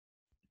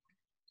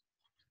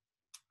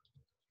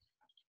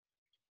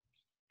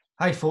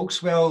Hi,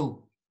 folks.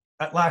 Well,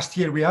 at last,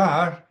 here we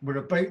are. We're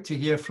about to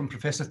hear from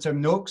Professor Tim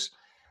Noakes.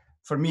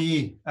 For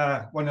me,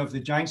 one of the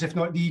giants, if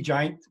not the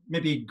giant,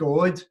 maybe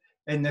God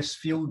in this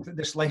field,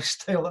 this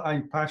lifestyle that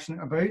I'm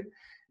passionate about.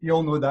 You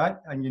all know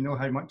that, and you know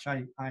how much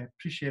I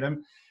appreciate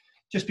him.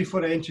 Just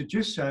before I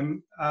introduce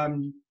him,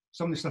 some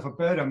of the stuff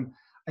about him,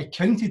 I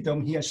counted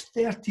them. He has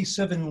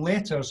 37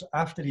 letters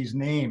after his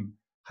name.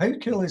 How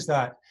cool is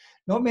that?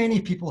 Not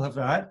many people have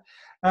that.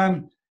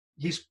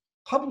 He's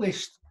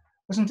published,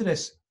 listen to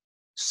this,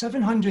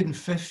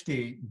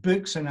 750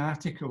 books and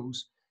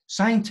articles,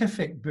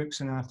 scientific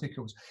books and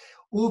articles.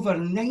 Over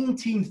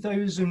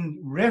 19,000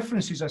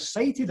 references are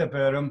cited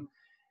about him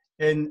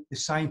in the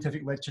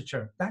scientific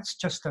literature. That's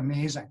just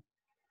amazing.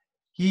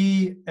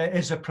 He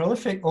is a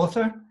prolific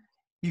author.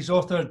 He's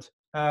authored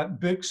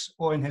books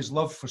on his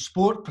love for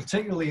sport,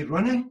 particularly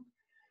running,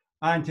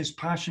 and his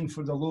passion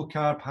for the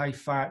low-carb,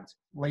 high-fat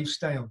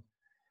lifestyle.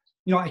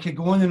 You know, I could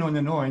go on and on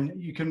and on.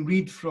 You can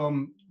read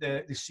from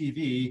the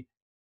CV.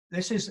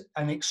 This is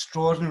an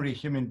extraordinary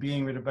human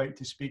being we're about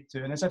to speak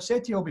to. And as I've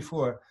said to you all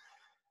before,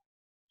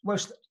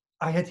 whilst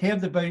I had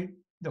heard about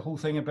the whole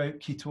thing about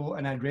keto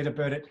and I'd read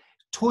about it,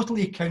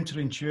 totally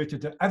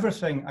counterintuitive to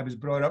everything I was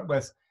brought up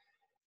with,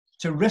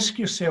 to risk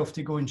yourself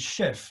to go and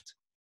shift,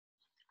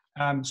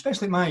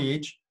 especially at my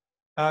age,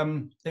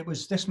 it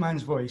was this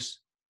man's voice.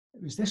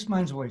 It was this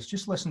man's voice.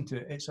 Just listen to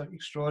it. It's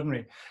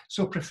extraordinary.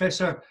 So,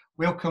 Professor,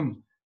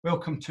 welcome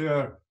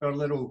to our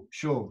little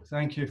show.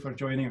 Thank you for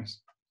joining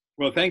us.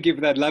 Well, thank you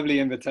for that lovely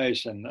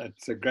invitation.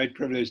 It's a great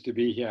privilege to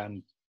be here,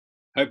 and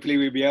hopefully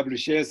we'll be able to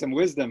share some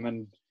wisdom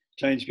and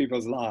change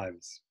people's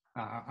lives.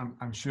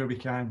 I'm sure we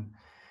can.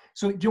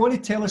 So do you want to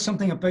tell us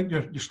something about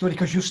your story?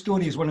 Because your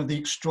story is one of the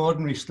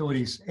extraordinary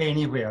stories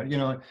anywhere. You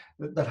know,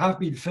 there have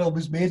been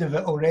films made of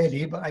it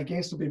already, but I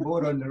guess there'll be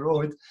more on the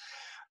road.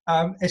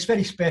 It's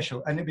very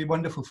special, and it'd be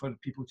wonderful for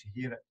people to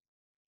hear it.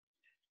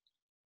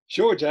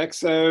 Sure, Jack.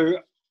 So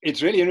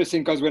it's really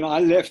interesting because when I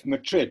left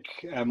matric,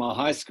 my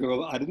high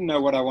school, I didn't know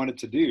what I wanted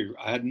to do.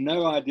 I had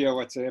no idea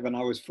whatsoever, and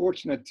I was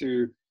fortunate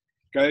to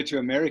go to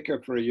America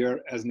for a year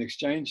as an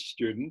exchange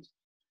student.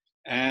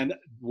 And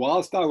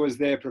whilst I was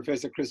there,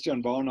 Professor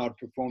Christian Barnard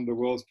performed the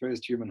world's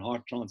first human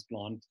heart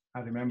transplant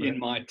in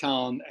my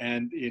town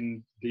and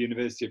in the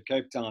University of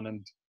Cape Town.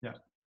 And yeah,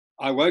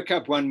 I woke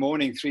up one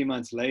morning 3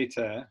 months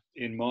later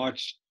in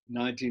March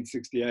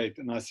 1968,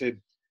 and I said,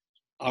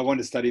 I want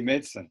to study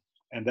medicine.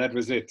 And that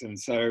was it. And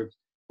so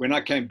when I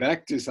came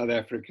back to South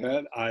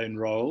Africa, I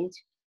enrolled.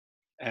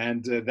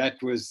 And that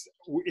was,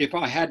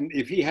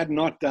 if he had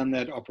not done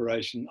that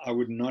operation, I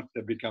would not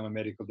have become a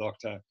medical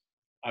doctor.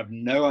 I have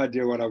no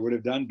idea what I would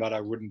have done, but I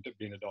wouldn't have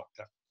been a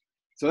doctor.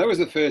 So that was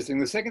the first thing.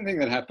 The second thing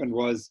that happened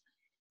was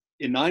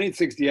in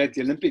 1968,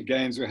 the Olympic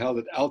Games were held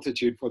at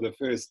altitude for the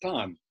first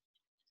time.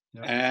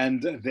 Yeah.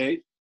 And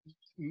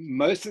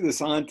most of the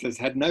scientists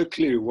had no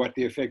clue what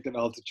the effect of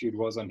altitude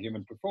was on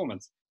human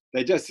performance.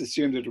 They just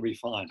assumed it would be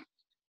fine.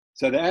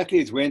 So the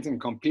athletes went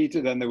and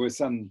competed, and there were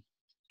some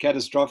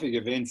catastrophic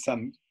events,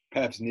 some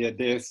perhaps near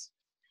deaths.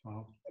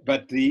 Wow.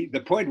 But the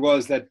point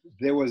was that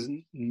there was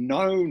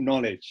no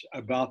knowledge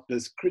about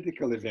this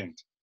critical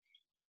event.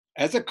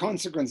 As a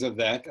consequence of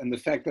that, and the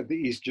fact that the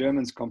East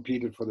Germans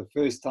competed for the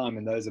first time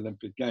in those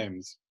Olympic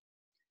Games,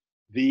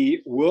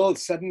 the world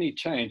suddenly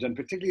changed, and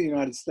particularly the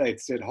United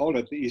States said, hold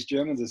it, the East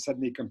Germans are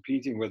suddenly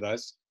competing with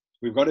us.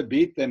 We've got to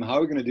beat them. How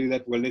are we going to do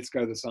that? Well, let's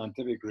go the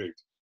scientific route.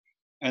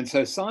 And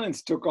so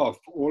science took off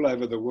all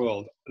over the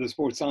world. The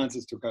sports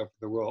sciences took off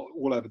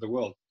all over the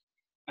world.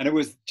 And it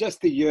was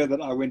just the year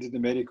that I went into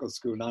medical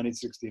school,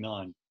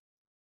 1969.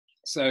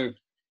 So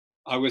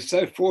I was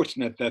so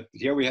fortunate that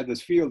here we had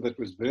this field that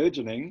was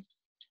burgeoning,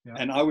 yeah,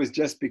 and I was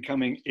just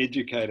becoming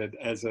educated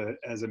as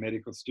a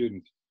medical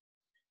student.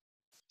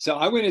 So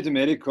I went into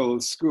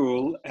medical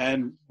school,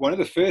 and one of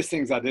the first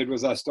things I did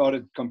was I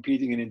started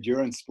competing in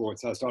endurance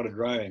sports. I started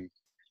rowing.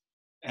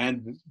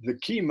 And the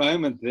key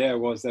moment there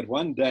was that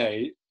one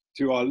day,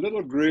 to our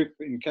little group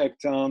in Cape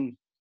Town,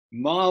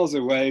 miles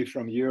away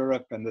from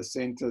Europe and the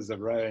centers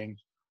of rowing,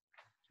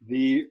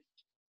 the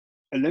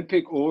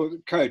Olympic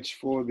coach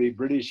for the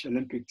British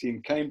Olympic team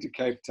came to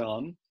Cape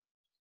Town.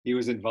 He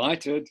was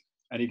invited,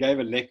 and he gave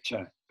a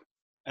lecture.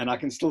 And I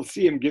can still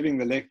see him giving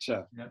the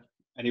lecture. Yeah.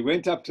 And he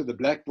went up to the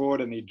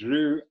blackboard and he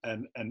drew a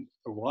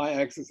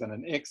y-axis and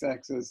an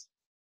x-axis.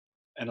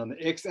 And on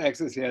the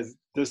x-axis, he has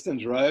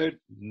distance rowed,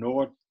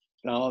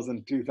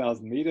 0,000,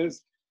 2,000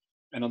 meters.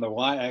 And on the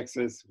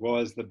y-axis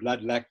was the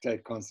blood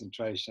lactate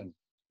concentration.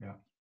 Yeah.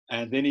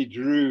 And then he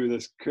drew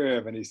this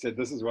curve and he said,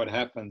 this is what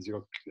happens.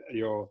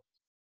 Your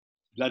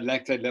blood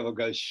lactate level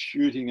goes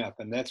shooting up,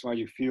 and that's why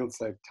you feel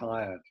so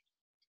tired.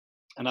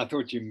 And I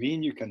thought, you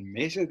mean you can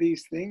measure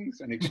these things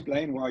and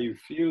explain why you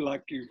feel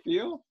like you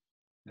feel?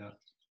 Yeah.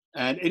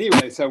 And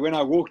anyway, so when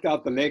I walked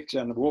out the lecture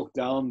and walked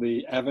down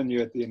the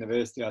avenue at the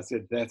university, I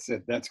said, that's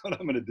it. That's what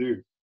I'm going to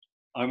do.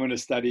 I'm going to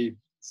study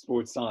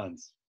sports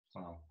science.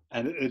 Wow.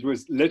 And it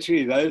was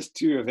literally those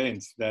two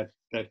events that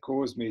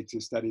caused me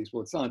to study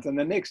sports science. And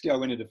the next year I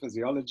went into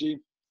physiology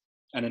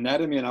and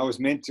anatomy, and I was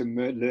meant to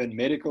learn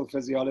medical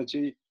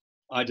physiology.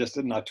 I just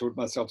didn't. I taught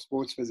myself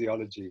sports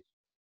physiology.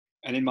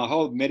 And in my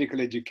whole medical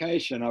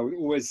education, I was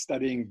always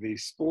studying the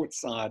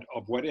sports side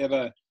of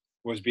whatever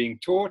was being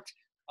taught.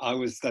 I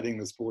was studying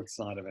the sports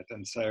side of it.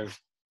 And so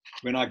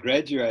when I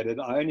graduated,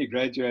 I only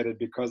graduated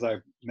because I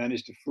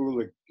managed to fool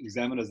the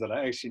examiners that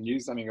I actually knew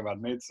something about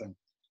medicine,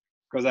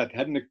 because I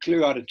hadn't a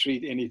clue how to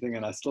treat anything,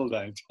 and I still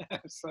don't.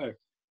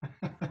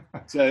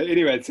 So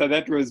anyway, so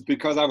that was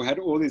because I had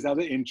all these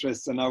other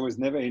interests, and I was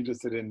never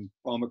interested in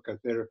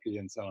pharmacotherapy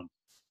and so on.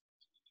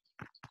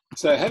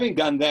 So having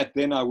done that,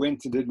 then I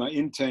went and did my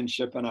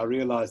internship, and I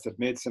realized that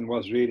medicine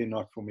was really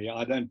not for me.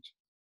 I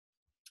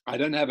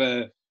don't have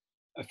a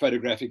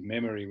photographic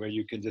memory where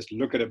you can just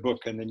look at a book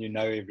and then you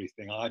know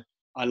everything. I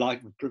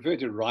prefer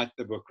to write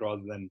the book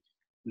rather than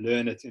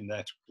learn it in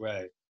that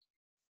way.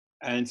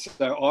 And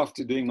so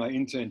after doing my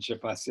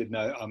internship, I said,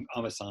 no,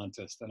 I'm a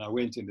scientist. And I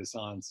went into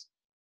science,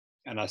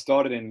 and I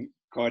started in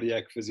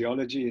cardiac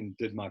physiology and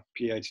did my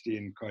PhD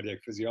in cardiac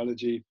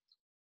physiology.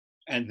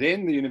 And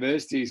then the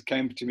universities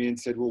came to me and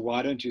said, well,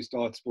 why don't you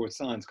start sports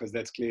science? Because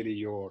that's clearly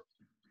your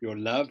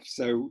love.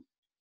 So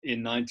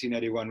in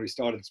 1981, we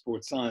started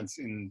sports science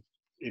in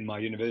my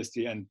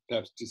university, and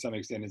perhaps to some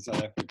extent in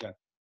South Africa.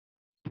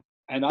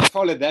 And I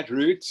followed that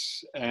route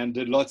and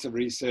did lots of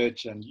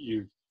research, and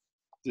you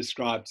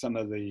described some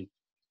of the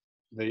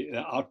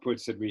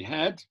outputs that we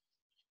had.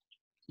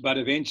 But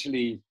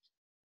eventually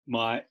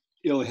my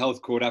ill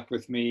health caught up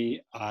with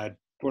me. I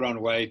put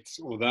on weight.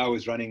 Although I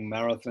was running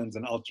marathons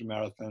and ultra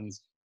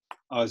marathons,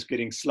 I was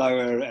getting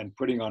slower and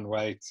putting on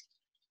weight.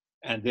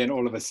 And then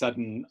all of a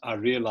sudden I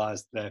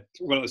realized that,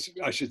 well,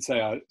 I should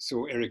say I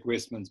saw Eric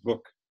Westman's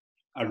book.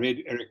 I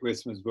read Eric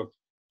Westman's book,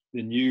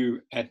 The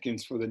New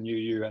Atkins for the New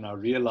You, and I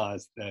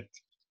realized that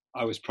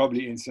I was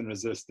probably insulin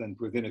resistant.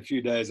 Within a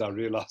few days, I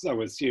realized I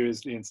was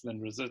seriously insulin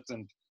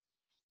resistant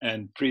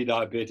and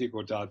pre-diabetic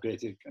or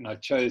diabetic, and I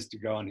chose to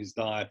go on his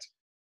diet.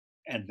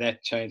 And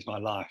that changed my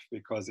life,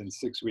 because in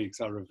 6 weeks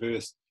I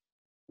reversed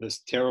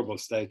this terrible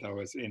state I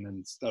was in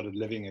and started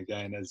living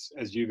again,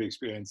 as you've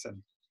experienced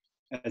and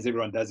as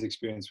everyone does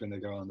experience when they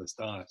go on this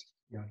diet.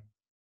 Yeah.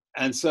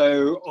 And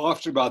so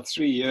after about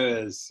 3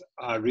 years,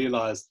 I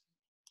realized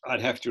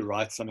I'd have to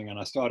write something, and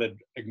I started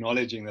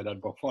acknowledging that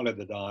I'd followed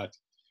the diet.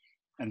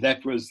 And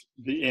that was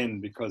the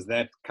end, because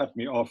that cut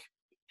me off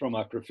from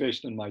my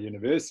profession and my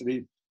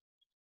university,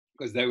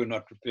 because they were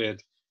not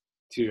prepared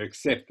to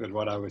accept that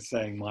what I was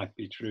saying might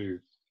be true.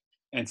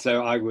 And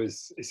so I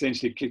was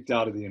essentially kicked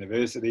out of the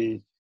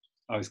university.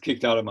 I was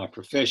kicked out of my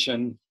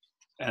profession,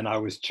 and I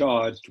was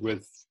charged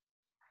with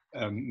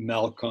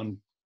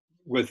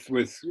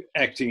with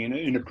acting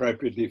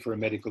inappropriately for a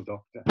medical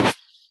doctor,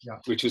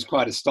 which was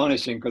quite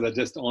astonishing, because I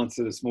just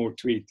answered a small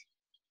tweet.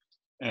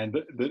 And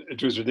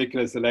it was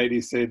ridiculous. The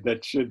lady said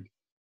that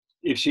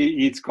if she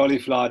eats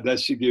cauliflower,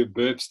 does she give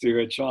burps to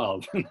her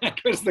child? And that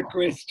was the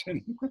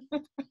question.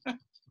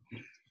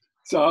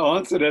 So I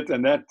answered it,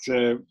 and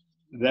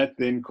that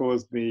then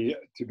caused me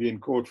to be in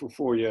court for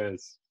 4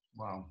 years.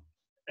 Wow.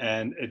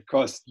 And it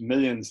cost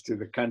millions to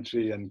the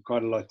country and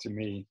quite a lot to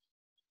me.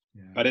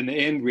 Yeah. But in the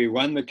end, we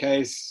won the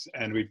case,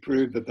 and we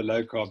proved that the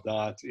low-carb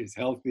diet is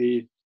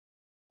healthy,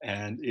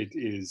 and it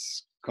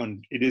is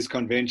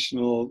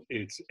conventional,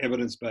 it's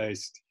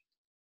evidence-based.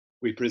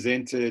 We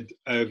presented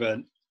over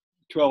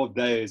 12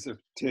 days of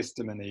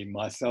testimony,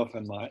 myself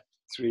and my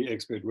 3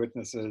 expert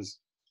witnesses,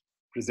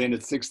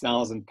 presented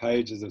 6,000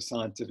 pages of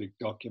scientific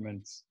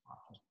documents,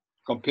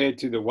 compared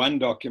to the 1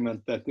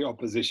 document that the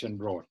opposition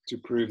brought to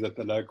prove that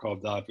the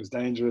low-carb diet was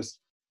dangerous.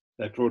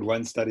 They brought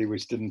 1 study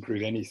which didn't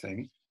prove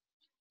anything.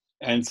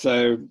 And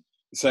so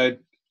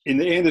in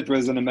the end, it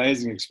was an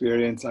amazing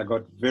experience. I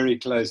got very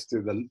close to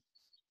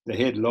the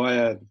head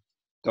lawyer,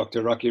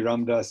 Dr. Rocky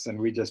Ramdas, and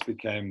we just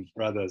became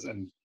brothers.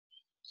 And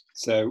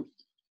so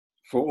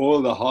for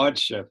all the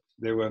hardship,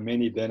 there were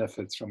many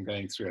benefits from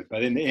going through it.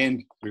 But in the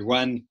end, we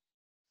won.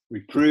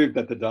 We proved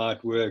that the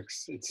diet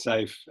works, it's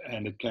safe,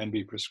 and it can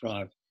be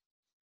prescribed.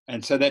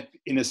 And so that,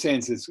 in a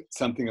sense, is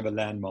something of a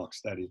landmark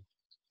study.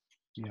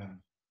 Yeah.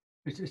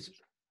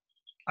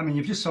 I mean,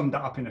 you've just summed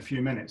it up in a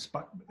few minutes,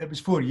 but it was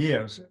 4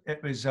 years.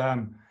 It was,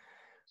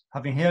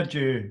 having heard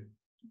you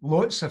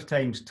lots of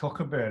times talk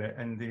about it,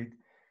 and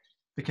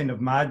the kind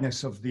of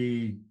madness of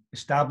the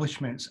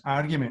establishment's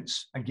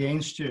arguments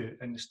against you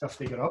and the stuff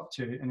they got up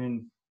to, and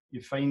then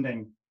you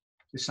finding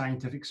the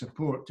scientific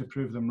support to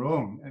prove them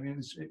wrong. I mean,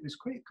 it was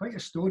quite a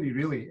story,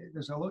 really.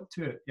 There's a lot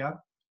to it, yeah?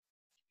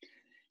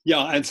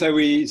 Yeah, and so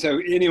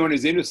anyone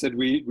who's interested,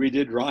 we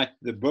did write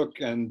the book,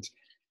 and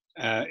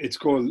it's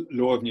called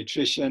Law of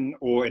Nutrition,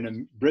 or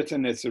in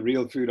Britain, it's A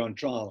Real Food on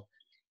Trial.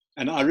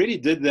 And I really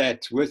did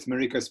that with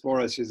Marika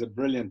Sporos. She's a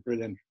brilliant,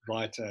 brilliant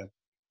writer.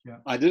 Yeah.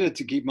 I did it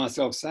to keep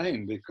myself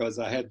sane, because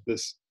I had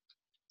this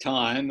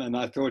time, and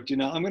I thought,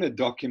 I'm going to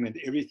document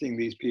everything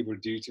these people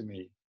do to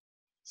me,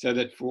 so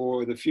that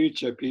for the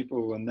future,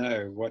 people will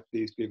know what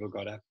these people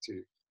got up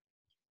to.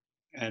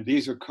 And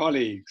these were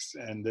colleagues,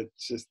 and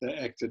it's just, they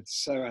acted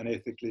so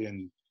unethically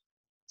and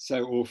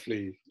so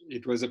awfully.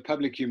 It was a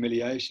public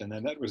humiliation,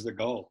 and that was the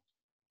goal.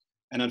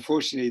 And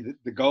unfortunately,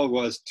 the goal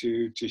was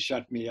to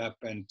shut me up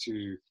and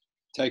to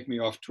take me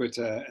off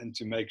Twitter and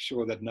to make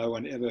sure that no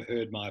one ever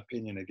heard my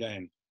opinion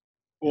again.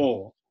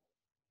 Or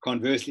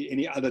conversely,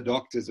 any other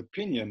doctor's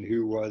opinion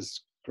who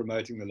was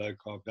promoting the low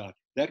carb diet.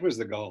 That was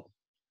the goal.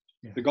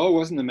 Yeah. The goal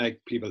wasn't to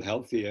make people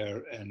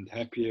healthier and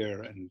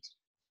happier and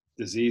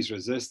disease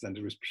resistant.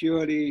 It was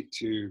purely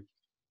to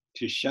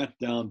shut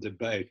down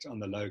debate on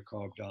the low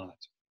carb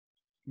diet.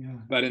 Yeah.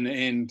 But in the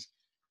end,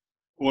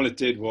 all it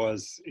did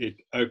was it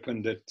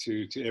opened it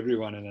to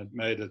everyone, and it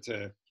made it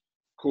a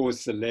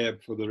cause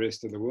celeb for the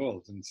rest of the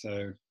world. And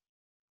so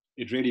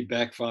it really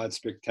backfired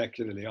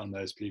spectacularly on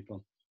those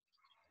people.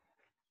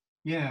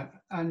 Yeah.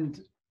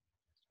 And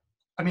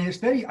I mean, it's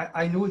very,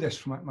 I know this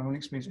from my own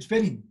experience, it's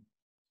very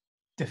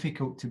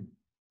difficult to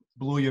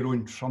blow your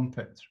own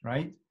trumpet,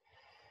 right?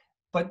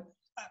 But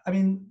I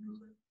mean,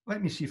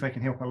 let me see if I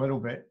can help a little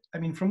bit. I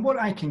mean, from what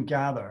I can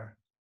gather,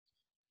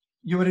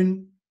 you were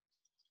in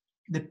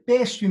the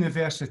best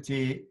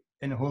university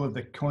in the whole of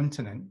the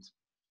continent,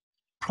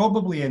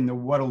 probably in the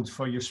world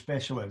for your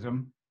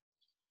specialism.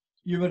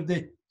 You were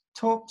the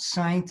top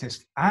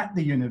scientist at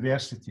the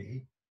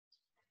university.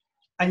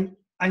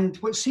 And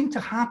what seemed to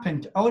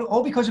happen,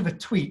 all because of a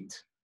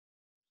tweet,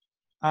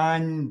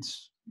 and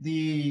I'm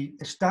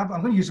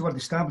going to use the word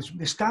establishment,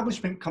 the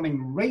establishment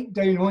coming right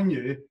down on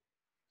you,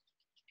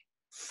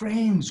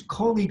 friends,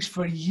 colleagues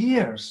for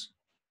years,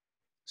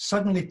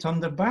 suddenly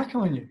turned their back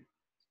on you.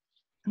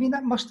 I mean,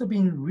 that must have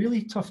been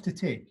really tough to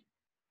take.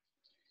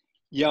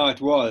 Yeah,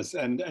 it was.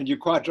 And you're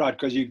quite right,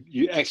 because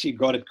you actually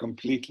got it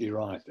completely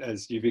right,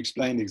 as you've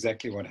explained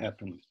exactly what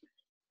happened.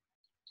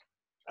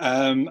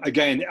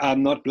 Again,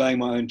 I'm not blowing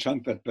my own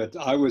trumpet, but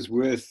I was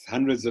worth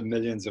hundreds of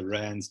millions of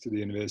rands to the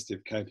University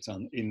of Cape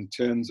Town in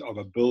terms of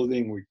a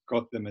building. We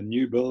got them a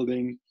new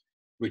building,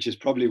 which is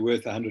probably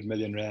worth 100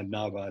 million rand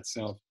now by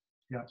itself.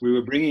 Yeah. We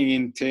were bringing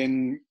in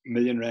 10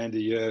 million rand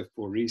a year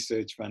for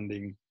research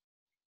funding.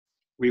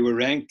 We were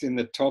ranked in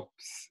the top.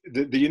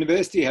 The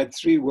university had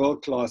 3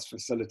 world-class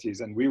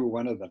facilities, and we were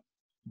one of them.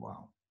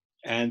 Wow.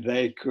 And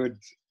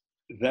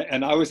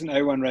and I was an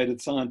A1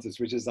 rated scientist,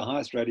 which is the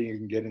highest rating you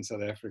can get in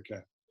South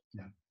Africa.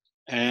 Yeah.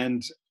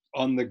 And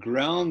on the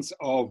grounds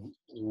of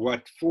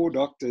what 4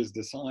 doctors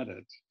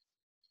decided,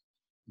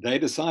 they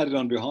decided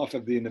on behalf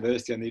of the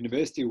university, and the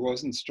university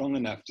wasn't strong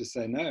enough to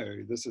say, no,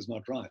 this is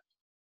not right.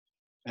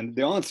 And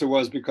the answer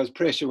was because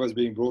pressure was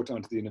being brought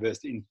onto the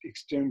university,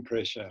 extreme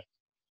pressure,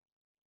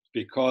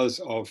 because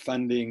of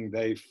funding.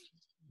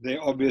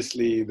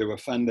 Obviously, there were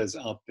funders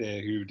out there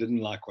who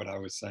didn't like what I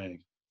was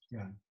saying.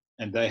 Yeah.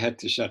 And they had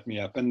to shut me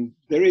up. And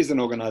there is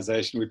an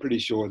organization, we're pretty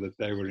sure that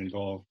they were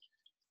involved.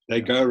 They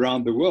go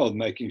around the world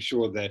making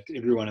sure that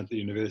everyone at the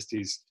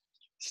universities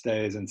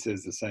stays and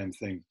says the same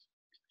thing.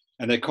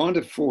 And they couldn't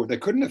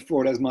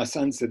afford, as my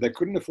son said, they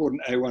couldn't afford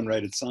an A1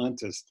 rated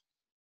scientist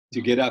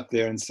to get up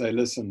there and say,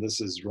 listen, this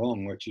is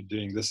wrong what you're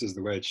doing. This is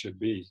the way it should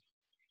be.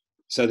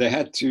 So they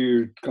had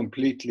to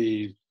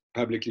completely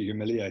publicly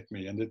humiliate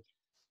me. And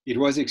it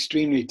was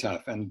extremely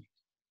tough. And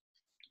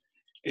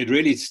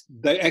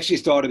they actually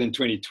started in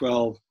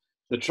 2012.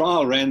 The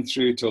trial ran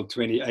through till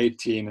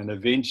 2018, and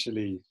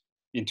eventually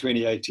in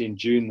 2018,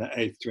 June the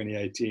 8th,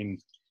 2018,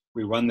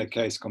 we won the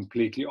case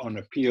completely on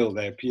appeal.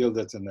 They appealed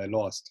it and they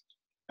lost.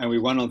 And we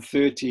won on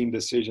 13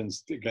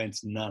 decisions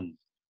against none.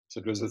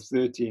 So it was a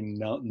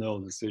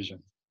 13-0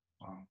 decision.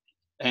 Wow.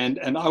 And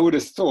I would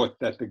have thought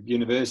that the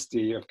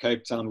University of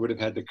Cape Town would have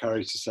had the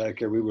courage to say,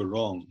 okay, we were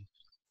wrong.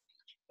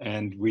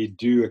 And we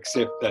do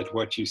accept that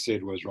what you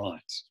said was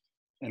right.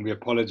 And we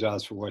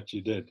apologize for what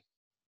you did.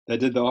 They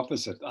did the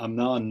opposite. I'm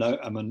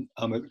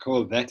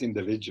called that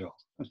individual.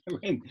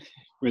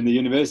 when the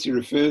university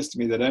refers to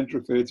me, they don't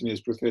refer to me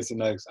as Professor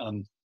Noakes.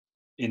 I'm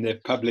in their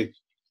public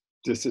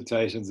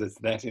dissertations, it's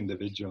that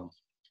individual.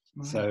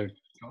 My so,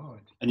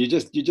 God. And you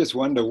just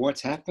wonder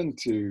what's happened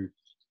to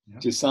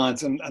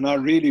science. And I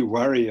really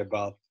worry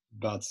about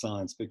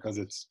science, because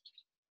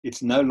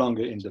it's no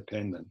longer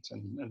independent.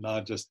 And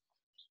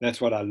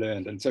that's what I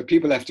learned. And so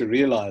people have to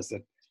realize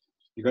that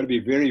you've got to be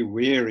very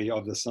wary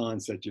of the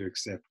science that you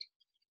accept.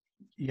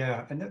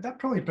 Yeah, and that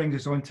probably brings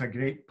us on to a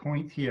great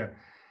point here,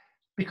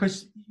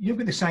 because you've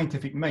got the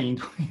scientific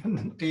mind,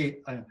 an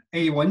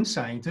A1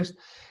 scientist,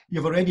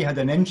 you've already had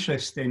an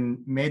interest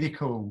in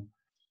the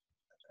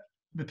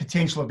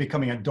potential of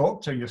becoming a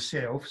doctor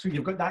yourself, so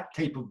you've got that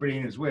type of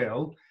brain as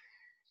well.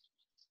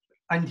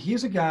 And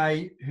here's a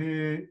guy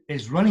who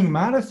is running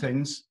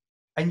marathons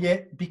and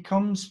yet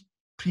becomes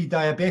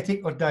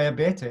pre-diabetic or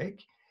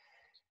diabetic.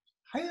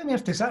 How on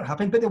earth does that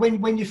happen? But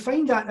when you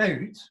find that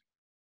out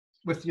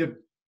with your,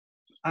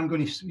 I'm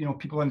going to,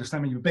 people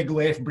understand your big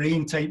left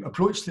brain type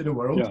approach to the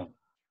world,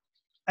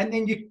 and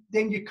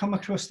then you come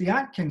across the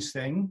Atkins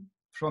thing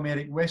from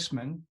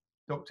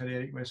Dr.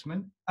 Eric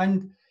Westman,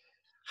 and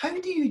how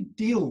do you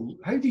deal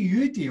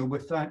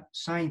with that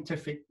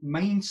scientific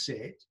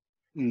mindset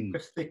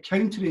with the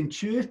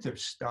counterintuitive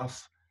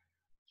stuff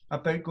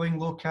about going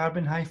low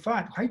carb, high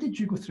fat? How did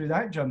you go through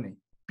that journey?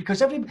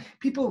 Because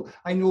people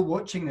I know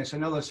watching this,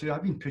 and others who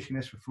I've been pushing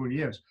this for 4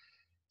 years,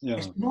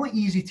 it's not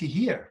easy to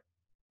hear.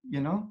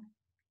 you know?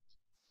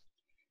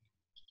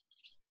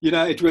 You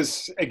know, it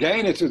was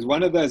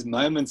one of those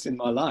moments in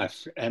my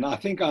life. And I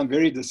think I'm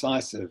very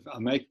decisive. I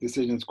make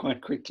decisions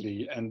quite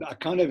quickly. And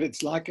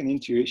it's like an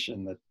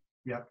intuition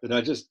that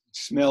I just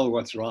smell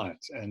what's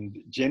right. And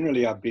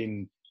generally I've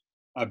been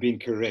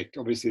correct.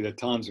 Obviously there are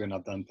times when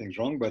I've done things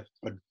wrong, but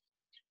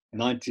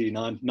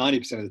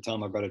 90% of the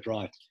time I got it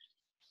right.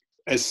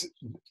 As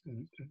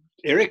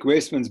Eric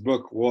Westman's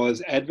book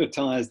was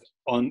advertised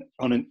on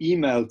an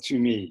email to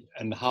me,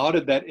 and how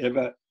did that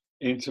ever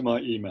enter my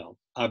email?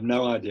 I have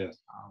no idea.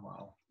 Oh,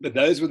 wow. But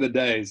those were the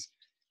days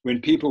when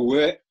people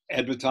were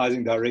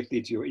advertising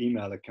directly to your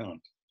email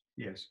account.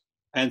 Yes.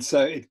 And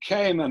so it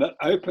came and I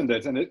opened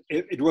it, and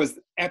it was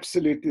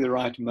absolutely the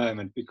right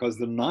moment, because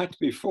the night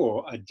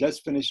before I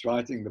just finished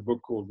writing the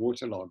book called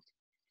Waterlogged.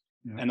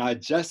 Yeah. And I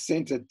just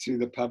sent it to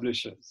the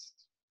publishers.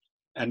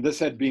 And this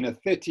had been a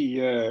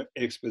 30-year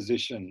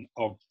exposition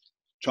of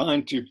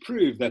trying to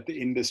prove that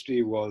the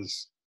industry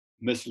was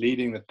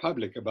misleading the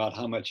public about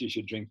how much you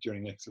should drink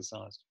during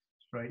exercise.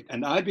 Right.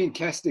 And I'd been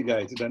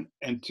castigated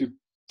and to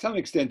some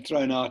extent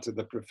thrown out of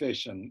the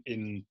profession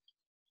in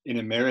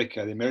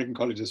America. The American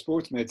College of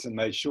Sports Medicine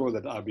made sure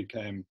that I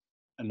became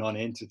a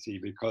non-entity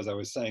because I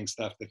was saying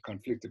stuff that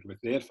conflicted with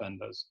their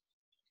funders.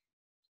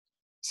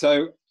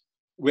 So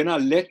when I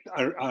let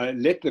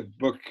the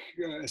book,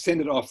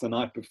 send it off the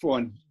night before,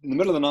 and in the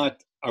middle of the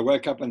night, I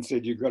woke up and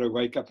said, you've got to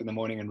wake up in the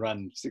morning and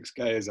run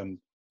 6Ks, and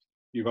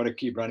you've got to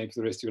keep running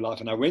for the rest of your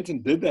life. And I went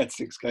and did that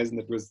 6Ks, and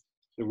it was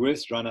the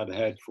worst run I'd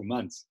had for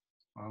months.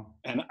 Wow.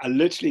 And I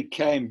literally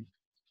came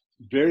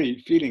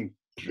feeling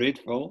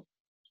dreadful.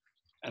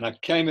 And I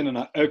came in and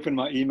I opened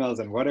my emails,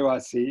 and what do I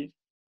see?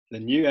 The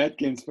new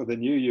Atkins for the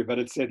new you, but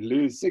it said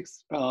lose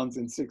 6 pounds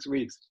in 6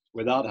 weeks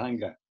without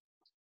hunger.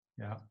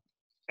 Yeah.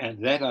 And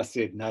that I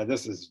said, no,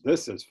 this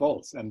is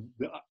false. And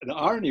the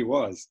irony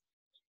was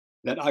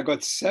that I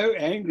got so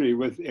angry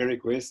with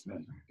Eric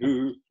Westman,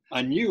 who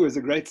I knew was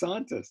a great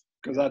scientist,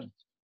 because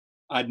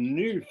I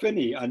knew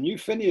Finney. I knew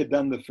Finney had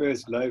done the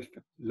first low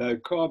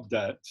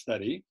carb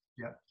study.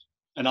 Yeah.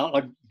 And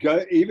I'll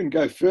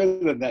go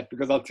further than that,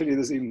 because I'll tell you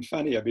this even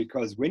funnier,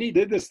 because when he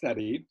did the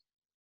study,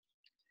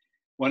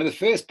 one of the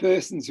first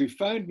persons who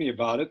phoned me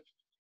about it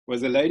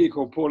was a lady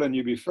called Paula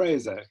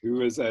Newby-Fraser, who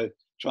was a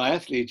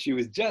triathlete. She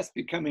was just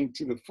becoming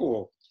to the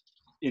fore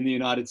in the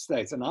United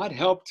States. And I'd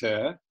helped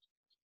her.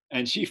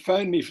 And she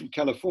phoned me from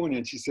California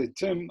and she said,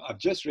 Tim, I've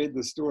just read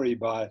the story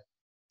by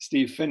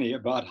Steve Finney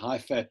about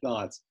high-fat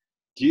diets.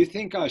 Do you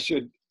think I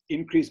should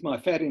increase my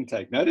fat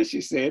intake? Notice she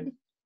said,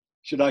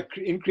 should I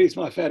increase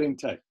my fat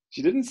intake?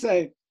 She didn't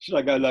say, should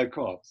I go low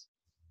carbs?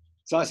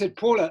 So I said,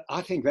 Paula,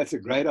 I think that's a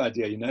great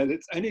idea. You know,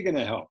 that's only going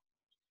to help.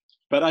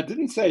 But I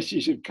didn't say she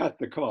should cut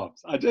the carbs.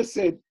 I just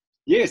said,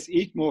 yes,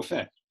 eat more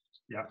fat.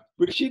 Yeah.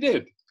 Which she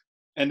did.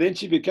 And then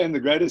she became the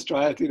greatest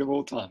triathlete of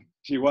all time.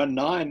 She won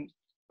 9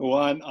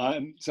 Hawaiian,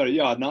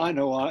 9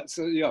 Hawaiian,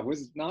 so yeah,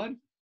 was it 9?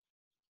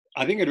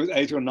 I think it was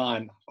 8 or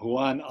 9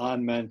 Hawaiian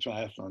Ironman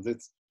triathlons.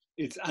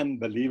 It's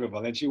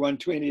unbelievable. And she won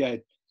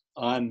 28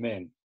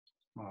 Ironmen.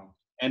 Wow.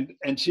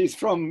 And she's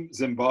from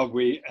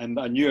Zimbabwe, and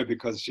I knew her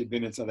because she'd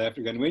been in South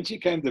Africa. And when she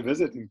came to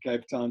visit in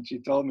Cape Town, she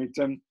told me,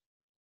 Tim,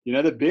 you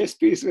know, the best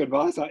piece of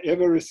advice I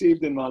ever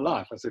received in my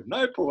life. I said,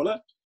 no,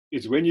 Paula,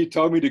 it's when you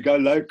told me to go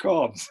low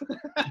carbs.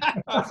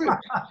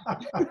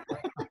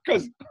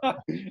 Because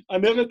I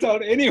never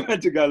told anyone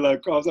to go low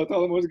carbs. I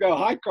told them to go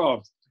high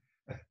carbs.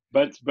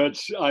 But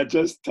I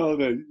just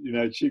told her, you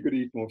know, she could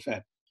eat more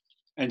fat.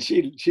 And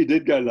she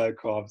did go low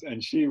carbs,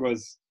 and she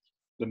was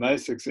the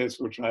most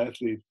successful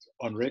triathlete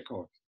on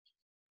record.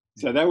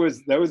 So that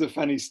was a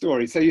funny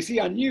story. So you see,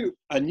 I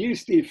knew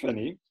Steve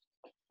Finney,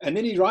 and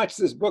then he writes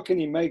this book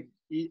and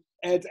he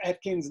adds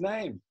Atkins'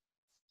 name.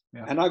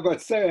 Yeah. And I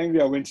got so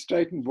angry, I went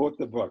straight and bought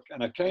the book.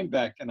 And I came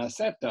back and I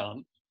sat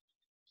down.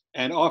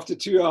 And after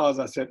 2 hours,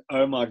 I said,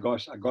 oh my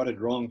gosh, I got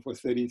it wrong for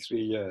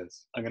 33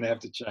 years. I'm going to have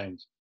to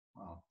change.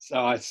 Wow. So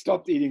I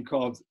stopped eating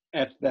carbs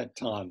at that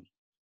time.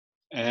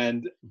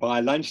 And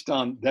by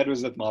lunchtime, that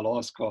was at my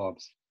last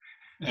carbs.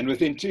 And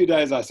within 2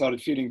 days, I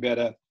started feeling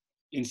better.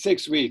 In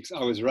 6 weeks,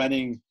 I was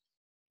running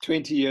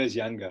 20 years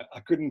younger. I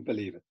couldn't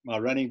believe it. My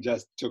running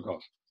just took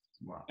off.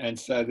 Wow. And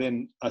so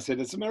then I said,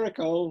 it's a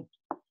miracle.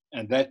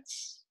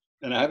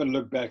 And I haven't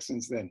looked back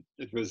since then.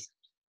 It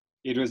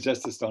was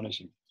just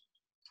astonishing.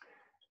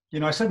 You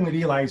know, I suddenly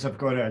realised I've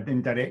got an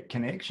indirect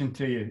connection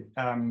to you.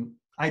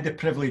 I had the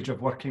privilege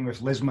of working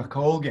with Liz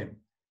McColgan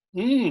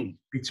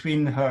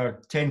between her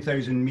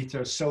 10,000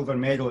 metres silver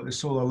medal at the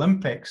Seoul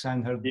Olympics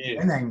and her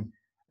winning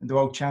in the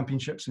World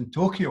Championships in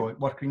Tokyo,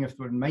 working with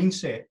her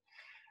mindset.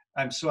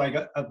 So I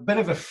got a bit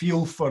of a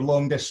feel for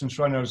long distance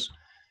runners.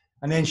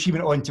 And then she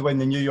went on to win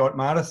the New York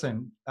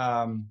Marathon.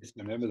 I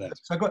remember that.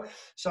 So I got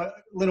a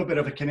little bit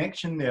of a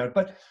connection there.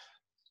 But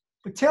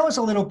tell us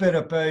a little bit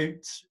about,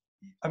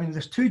 I mean,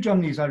 there's 2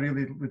 journeys I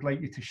really would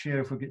like you to share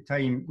if we get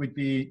time, would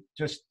be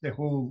just the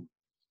whole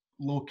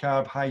low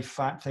carb, high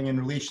fat thing in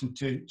relation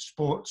to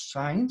sports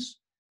science,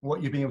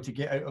 what you've been able to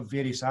get out of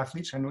various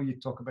athletes. I know you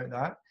talk about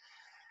that.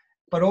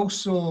 But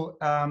also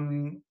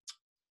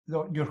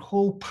your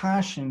whole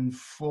passion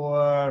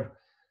for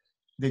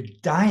the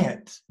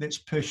diet that's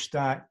pushed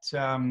at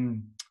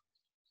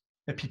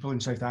the people in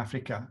South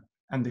Africa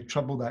and the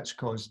trouble that's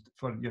caused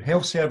for your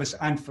health service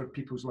and for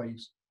people's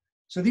lives.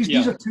 So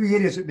these are two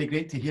areas that'd be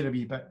great to hear a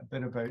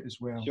bit about as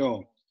well.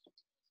 Sure.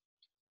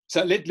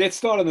 So let's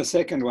start on the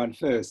second one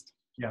first.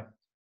 Yeah.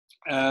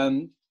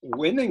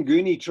 When the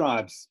Nguni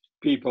tribes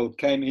people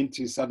came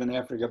into Southern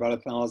Africa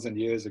about 1,000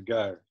 years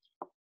ago,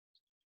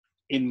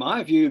 in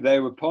my view, they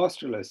were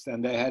pastoralists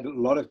and they had a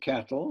lot of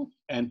cattle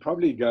and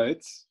probably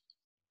goats,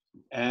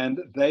 and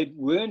they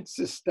weren't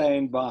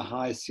sustained by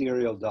high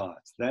cereal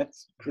diets.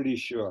 That's pretty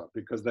sure,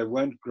 because they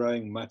weren't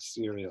growing much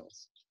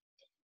cereals.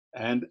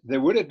 And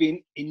there would have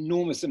been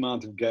enormous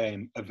amount of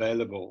game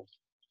available.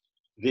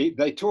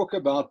 They talk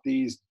about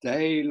these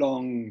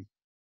day-long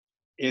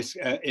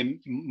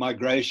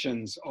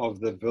migrations of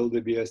the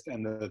wildebeest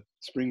and the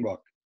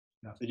springbok.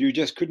 Yeah. You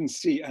just couldn't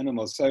see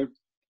animals. So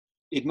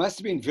it must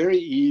have been very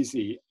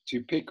easy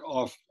to pick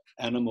off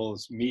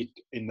animals' meat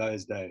in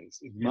those days.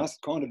 It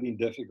can't have been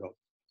difficult.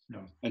 No.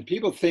 And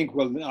people think,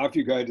 well, now if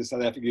you go to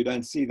South Africa, you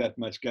don't see that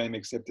much game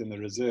except in the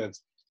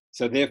reserves.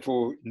 So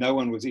therefore, no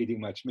one was eating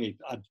much meat.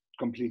 I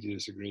completely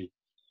disagree.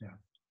 Yeah.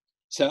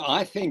 So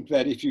I think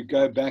that if you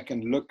go back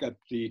and look at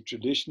the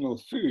traditional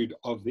food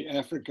of the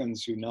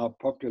Africans who now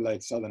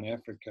populate Southern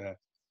Africa,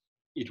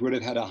 it would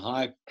have had a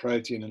high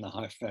protein and a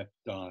high fat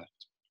diet.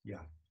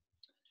 Yeah.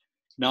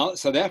 Now,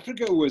 South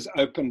Africa was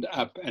opened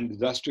up and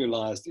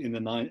industrialized in the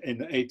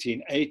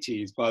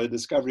 1880s by the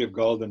discovery of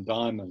gold and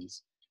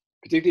diamonds,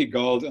 particularly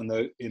gold in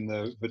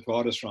the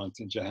Witwatersrand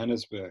in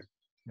Johannesburg.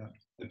 Yeah.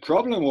 The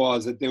problem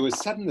was that there was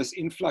sudden this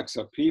influx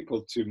of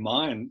people to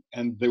mine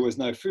and there was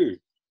no food.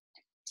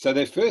 So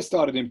they first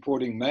started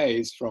importing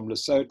maize from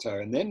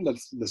Lesotho, and then the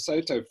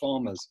Lesotho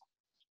farmers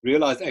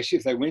realized actually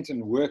if they went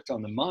and worked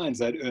on the mines,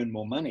 they'd earn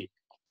more money.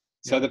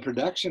 So the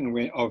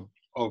production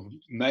of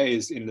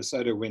maize in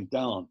Lesotho went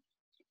down.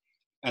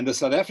 And the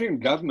South African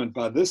government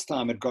by this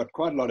time had got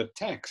quite a lot of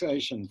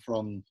taxation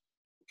from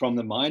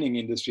the mining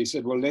industry,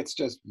 said, well, let's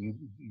just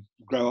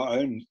grow our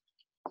own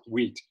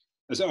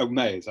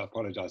maize, I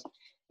apologize.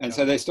 And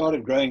so they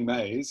started growing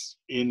maize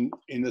in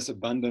this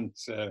abundant,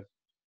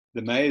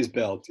 the maize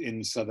belt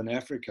in Southern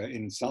Africa,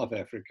 in South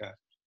Africa.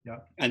 Yeah.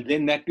 And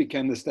then that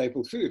became the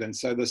staple food. And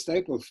so the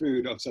staple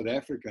food of South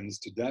Africans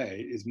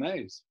today is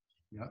maize.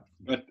 Yeah.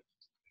 But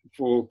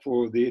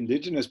for the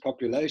indigenous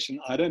population,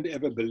 I don't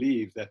ever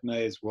believe that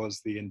maize was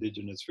the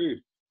indigenous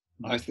food.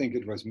 I think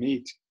it was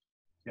meat,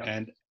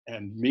 and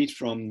meat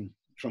from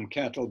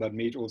cattle, but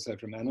meat also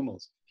from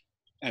animals.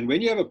 And when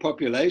you have a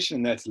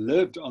population that's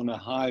lived on a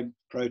high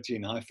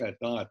protein, high fat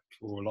diet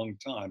for a long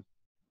time,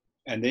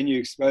 and then you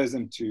expose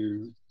them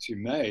to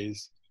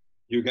maize,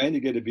 you're going to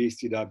get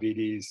obesity,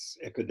 diabetes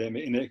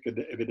epidemic in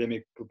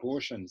epidemic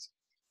proportions.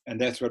 And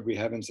that's what we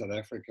have in South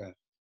Africa.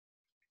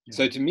 Yeah.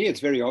 So to me,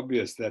 it's very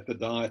obvious that the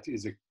diet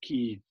is a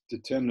key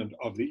determinant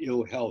of the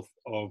ill health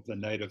of the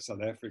native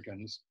South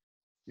Africans.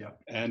 Yeah.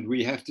 And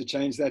we have to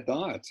change that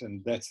diet.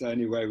 And that's the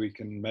only way we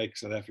can make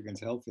South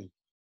Africans healthy.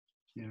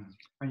 Yeah.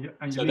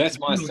 So that's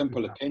my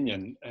simple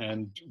opinion.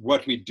 And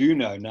what we do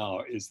know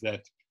now is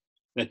that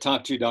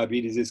type 2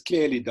 diabetes is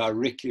clearly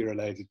directly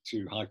related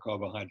to high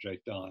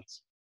carbohydrate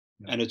diets.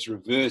 Yeah. And it's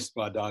reversed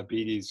by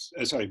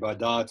by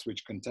diets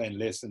which contain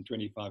less than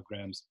 25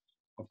 grams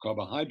of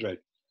carbohydrate.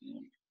 Yeah.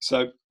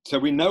 So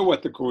we know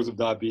what the cause of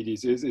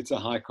diabetes is. It's a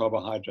high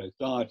carbohydrate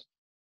diet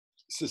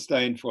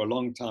sustained for a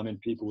long time in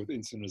people with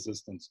insulin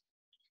resistance.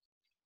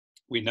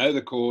 We know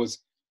the cause.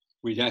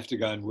 We have to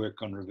go and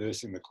work on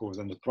reversing the cause.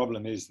 And the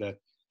problem is that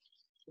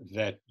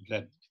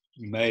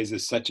maize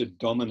is such a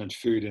dominant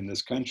food in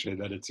this country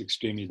that it's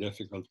extremely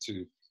difficult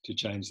to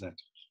change that.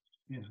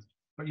 Yeah,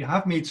 but you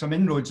have made some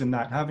inroads in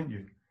that, haven't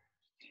you?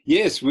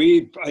 Yes,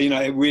 we're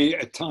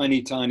a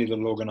tiny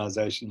little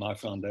organization, my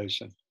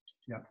foundation.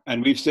 Yeah.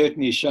 And we've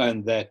certainly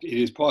shown that it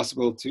is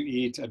possible to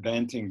eat a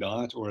Banting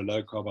diet or a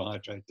low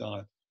carbohydrate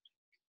diet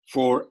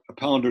for a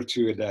pound or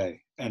two a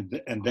day.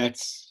 And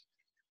that's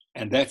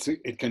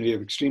it can be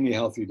an extremely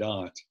healthy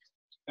diet.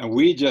 And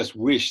we just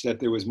wish that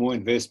there was more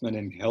investment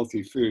in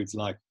healthy foods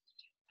like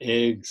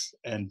eggs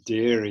and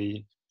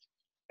dairy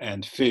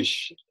and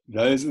fish.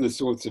 Those are the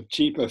sorts of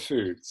cheaper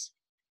foods,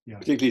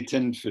 particularly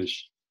tinned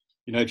fish.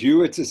 If you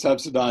were to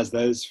subsidize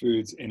those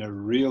foods in a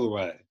real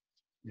way,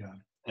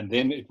 and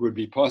then it would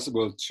be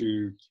possible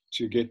to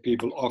get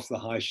people off the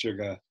high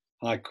sugar,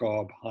 high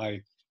carb,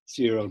 high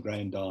cereal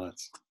grain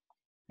diets.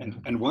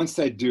 And once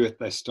they do it,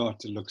 they start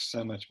to look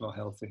so much more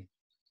healthy.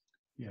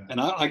 Yeah. And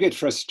I get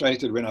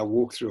frustrated when I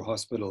walk through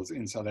hospitals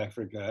in South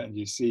Africa and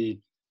you see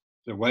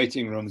the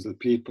waiting rooms with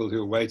people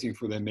who are waiting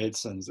for their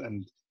medicines,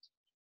 and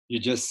you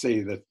just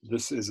see that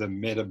this is a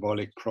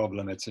metabolic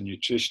problem. It's a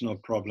nutritional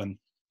problem.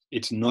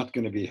 It's not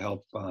going to be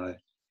helped by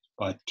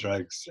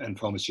drugs and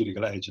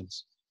pharmaceutical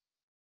agents.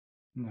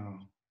 No.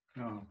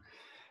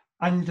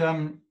 And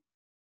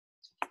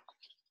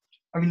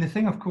the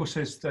thing, of course,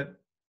 is that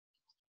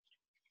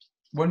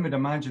one would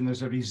imagine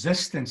there's a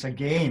resistance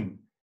again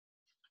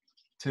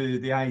to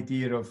the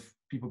idea of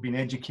people being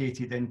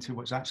educated into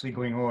what's actually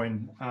going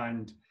on,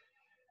 and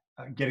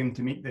getting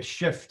to make the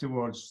shift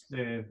towards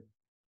the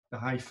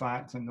high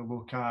fat and the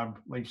low carb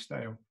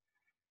lifestyle.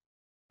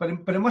 But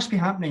it must be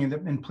happening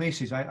in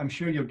places. I'm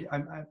sure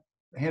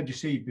I heard you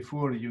say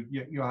before you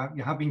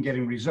have been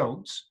getting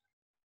results,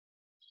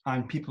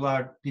 and people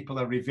are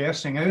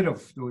reversing out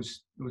of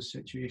those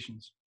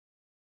situations.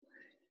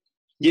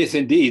 Yes,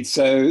 indeed.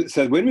 So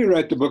when we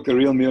wrote the book, The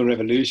Real Meal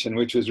Revolution,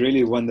 which was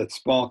really one that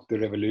sparked the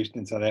revolution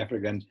in South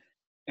Africa,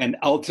 and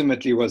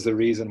ultimately was the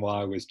reason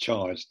why I was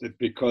charged,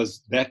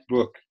 because that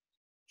book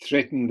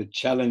threatened to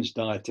challenge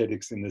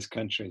dietetics in this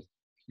country.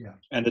 Yeah.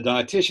 And the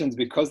dietitians,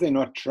 because they're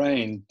not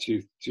trained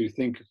to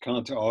think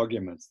counter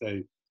arguments,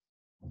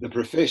 the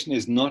profession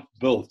is not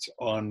built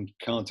on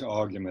counter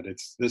argument.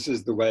 This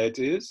is the way it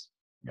is.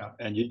 Yeah.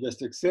 And you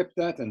just accept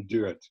that and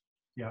do it.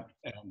 Yeah.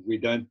 And we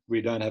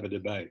don't have a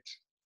debate.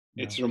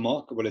 No. It's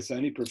remarkable. It's the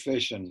only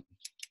profession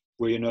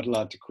where you're not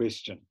allowed to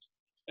question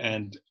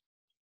and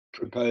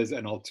propose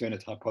an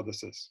alternate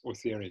hypothesis or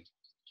theory.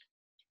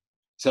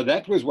 So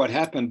that was what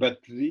happened. But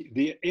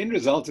the end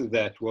result of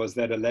that was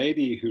that a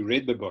lady who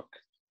read the book,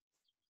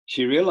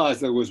 she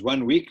realized there was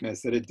one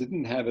weakness, that it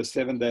didn't have a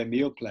 7-day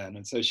meal plan.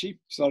 And so she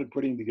started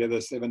putting together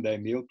 7-day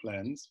meal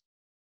plans,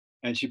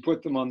 and she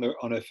put them on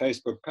her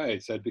Facebook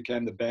page. So it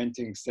became the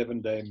Banting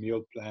 7-Day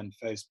Meal Plan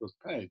Facebook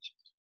page.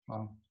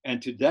 Wow.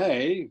 And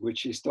today, which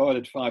she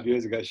started 5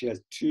 years ago, she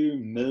has 2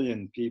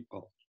 million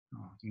people,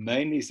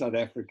 mainly South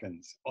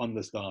Africans, on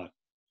this diet.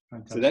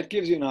 Fantastic. So that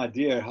gives you an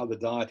idea how the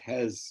diet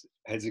has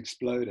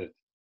exploded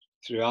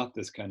throughout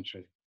this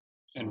country,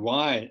 and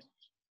why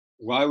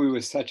we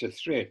were such a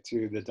threat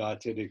to the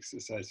dietetics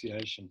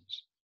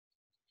associations.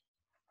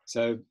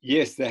 So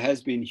yes, there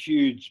has been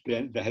huge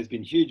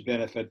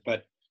benefit,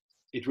 but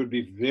it would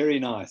be very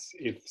nice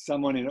if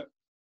someone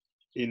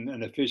in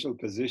an official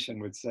position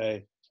would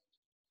say,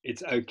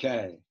 it's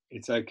okay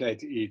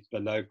to eat the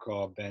low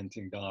carb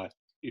Banting diet.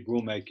 It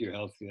will make you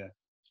healthier.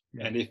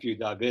 Yeah. And if you're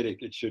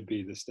diabetic, it should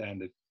be the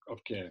standard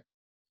of care.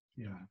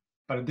 Yeah.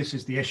 But this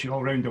is the issue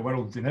all around the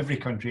world, in every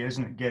country,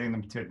 isn't it? Getting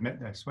them to admit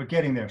this. We're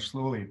getting there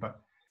slowly,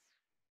 but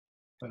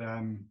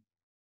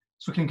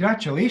so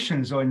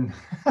congratulations on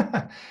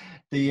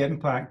the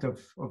impact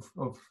of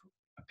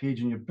a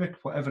page in your book,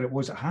 whatever it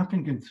was that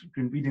happened,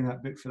 reading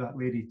that book for that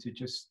lady to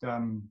just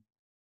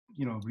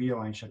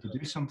realize she had to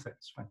do something.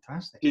 It's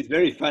fantastic. She's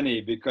very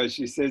funny because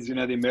she says,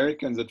 the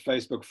Americans at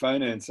Facebook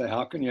phone her and say,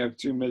 how can you have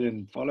 2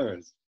 million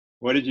followers?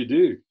 What did you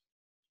do?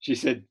 She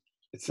said,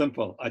 it's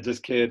simple. I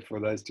just cared for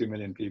those 2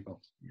 million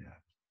people. Yeah.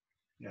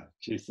 Yeah.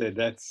 She said,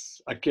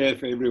 I care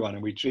for everyone,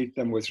 and we treat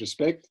them with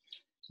respect.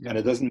 Yeah. And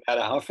it doesn't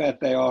matter how fat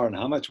they are and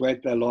how much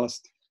weight they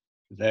lost.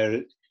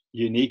 They're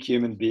unique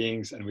human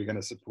beings, and we're going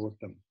to support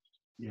them.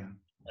 Yeah.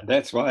 And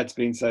that's why it's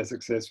been so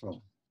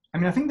successful. I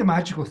mean, I think the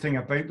magical thing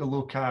about the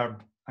low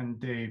carb and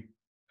the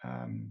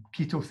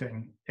keto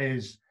thing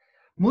is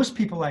most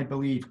people, I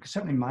believe,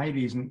 certainly my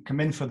reason, come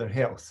in for their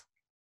health.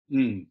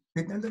 Mm.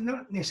 They're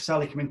not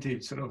necessarily coming to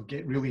sort of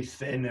get really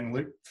thin and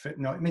look fit.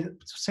 No, I mean,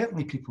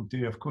 certainly people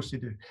do, of course they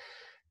do.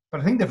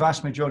 But I think the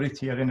vast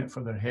majority are in it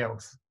for their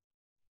health.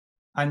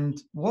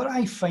 And what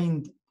I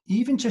find,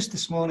 even just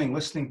this morning,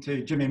 listening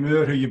to Jimmy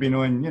Moore, who you've been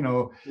on,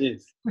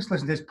 yes, just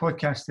listen to his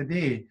podcast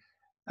today.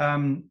 I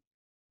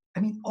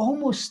mean,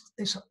 almost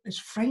it's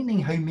frightening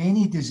how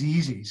many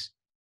diseases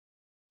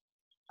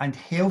and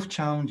health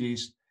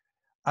challenges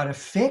are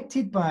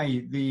affected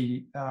by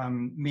the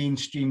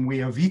mainstream way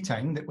of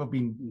eating that we've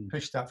been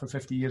pushed at for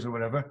 50 years or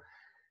whatever.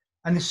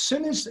 And as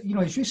soon as,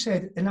 as you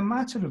said, in a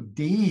matter of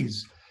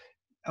days,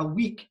 a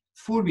week,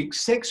 4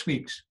 weeks, 6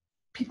 weeks,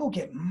 people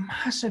get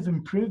massive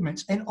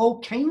improvements in all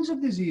kinds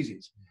of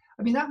diseases.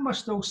 I mean, that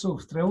must also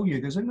thrill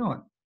you, does it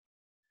not?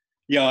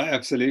 Yeah,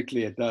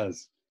 absolutely, it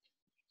does.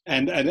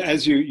 And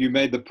as you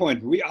made the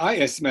point, I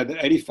estimate that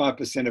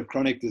 85% of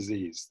chronic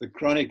disease, the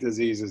chronic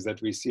diseases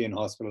that we see in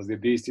hospitals, the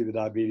obesity, the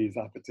diabetes,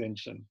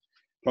 hypertension,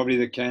 probably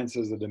the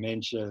cancers, the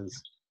dementias,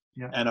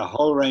 and a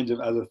whole range of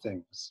other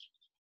things,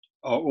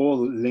 are all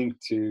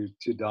linked to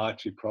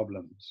dietary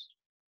problems.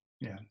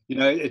 Yeah.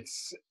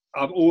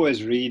 I'm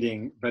always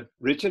reading, but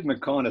Richard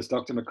McCanus,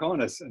 Dr.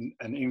 McCanus,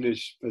 an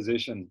English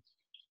physician,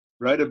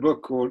 wrote a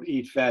book called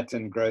Eat Fat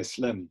and Grow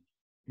Slim.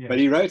 Yeah. But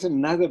he wrote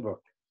another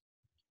book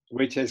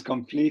which has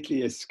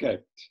completely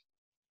escaped.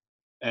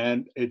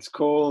 And it's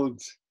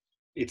called,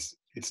 it's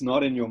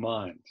Not in Your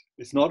Mind.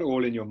 It's Not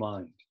All in Your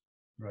Mind.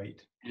 Right.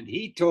 And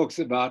he talks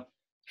about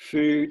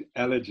food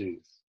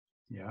allergies.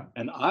 Yeah.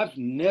 And I've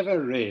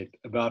never read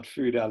about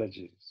food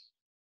allergies.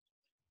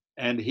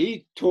 And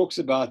he talks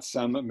about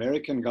some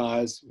American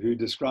guys who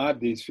describe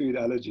these food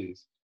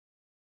allergies.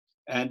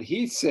 And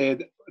he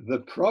said the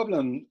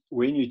problem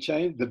when you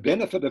change, the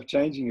benefit of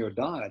changing your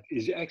diet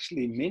is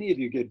actually many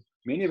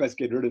of us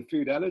get rid of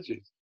food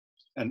allergies.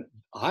 And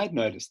I'd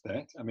noticed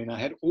that. I mean, I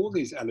had all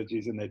these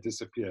allergies and they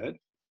disappeared.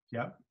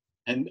 Yeah.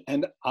 And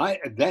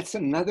that's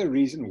another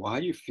reason why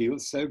you feel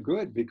so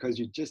good, because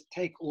you just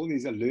take all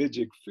these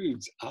allergic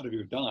foods out of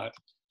your diet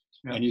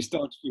and you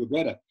start to feel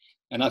better.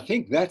 And I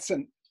think that's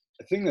a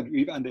thing that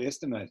we've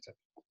underestimated.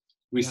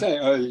 We say,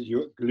 oh,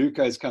 your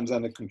glucose comes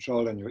under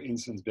control and your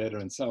insulin's better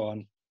and so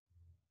on.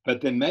 But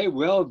there may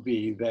well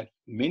be that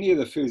many of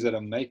the foods that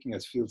are making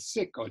us feel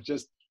sick are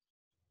just,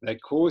 they're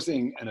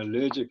causing an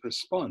allergic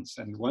response.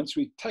 And once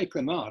we take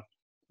them out,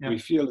 we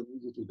feel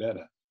immediately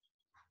better.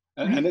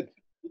 And it,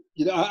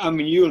 you know, I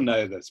mean, you'll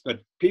know this,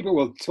 but people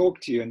will talk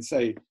to you and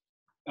say,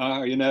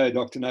 oh, you know,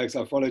 Dr. Noakes,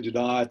 I followed your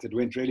diet. It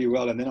went really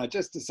well. And then I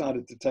just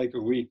decided to take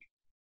a week.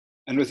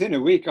 And within a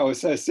week, I was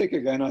so sick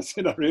again. I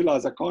said, I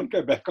realized I can't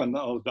go back on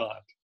the old diet.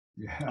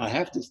 Yeah. I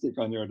have to stick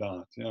on your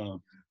diet. Yeah.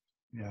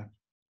 Yeah.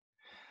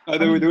 Oh,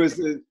 there was,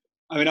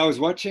 I was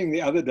watching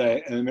the other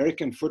day an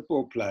American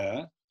football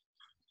player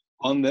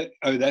on the,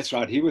 oh, that's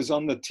right. He was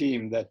on the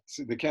team that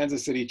the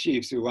Kansas City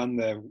Chiefs who won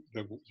the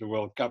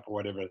World Cup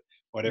or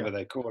whatever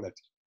they call it,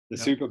 the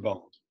Super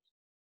Bowl.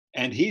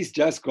 And he's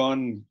just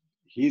gone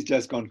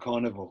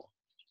carnivore.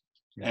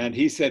 Yeah. And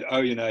he said, oh,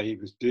 you know, he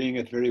was doing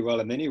it very well.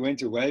 And then he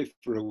went away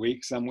for a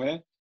week somewhere.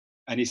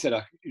 And he said,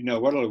 you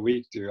know, what'll a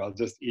week do? I'll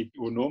just eat.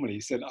 Or normally,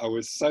 he said, I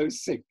was so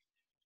sick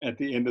at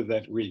the end of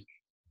that week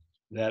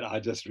that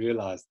I just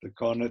realized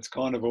it's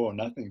carnivore or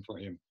nothing for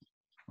him.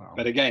 Wow.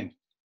 But again,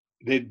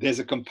 there's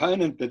a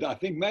component that I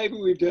think maybe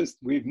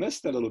we've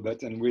missed a little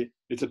bit. And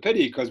it's a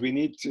pity because we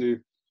need to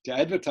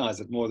advertise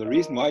it more. The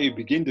reason why you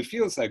begin to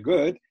feel so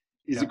good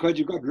is because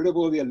you got rid of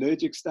all the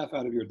allergic stuff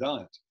out of your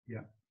diet.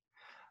 Yeah.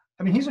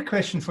 I mean, here's a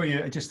question for you.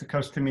 It just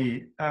occurs to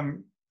me.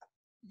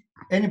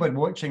 Anybody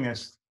watching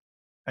this,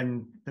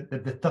 and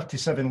the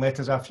 37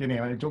 letters after your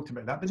name, and I joked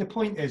about that, but the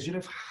point is, you're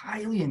a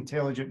highly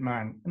intelligent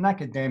man, an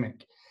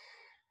academic.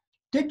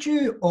 Did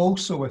you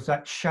also, with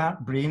that sharp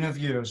brain of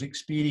yours,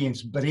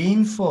 experience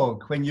brain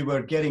fog when you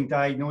were getting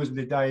diagnosed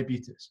with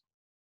diabetes?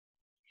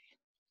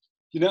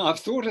 You know, I've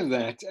thought of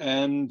that,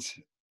 and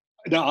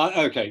no,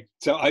 okay.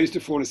 So I used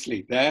to fall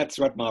asleep. That's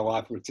what my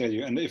wife would tell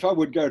you. And if I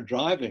would go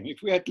driving,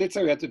 let's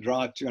say we had to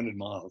drive 200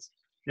 miles,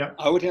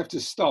 I would have to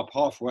stop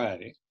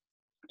halfway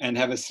and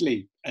have a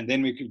sleep, and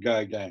then we could go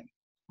again.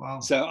 Wow.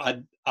 So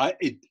I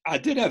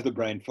did have the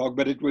brain fog,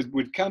 but it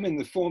would come in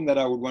the form that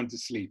I would want to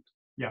sleep.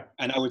 Yeah.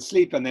 And I would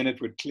sleep, and then it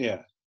would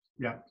clear.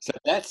 Yeah. So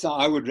that's how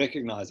I would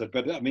recognize it.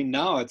 But I mean,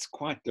 now it's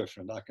quite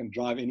different. I can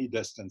drive any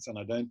distance, and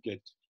I don't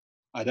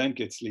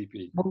get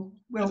sleepy.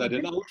 Well, I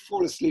would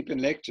fall asleep in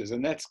lectures,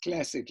 and that's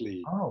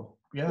classically for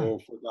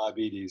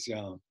diabetes.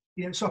 Yeah.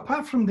 Yeah. So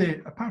apart from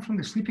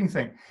the sleeping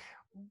thing,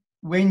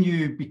 when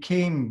you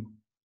became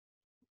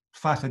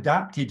fat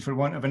adapted, for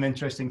want of an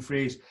interesting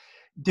phrase,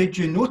 did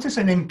you notice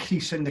an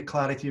increase in the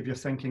clarity of your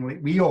thinking, like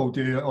we all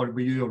do, or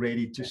were you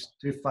already just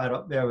too far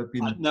up there with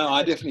being? No,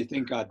 I definitely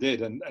think I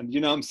did, and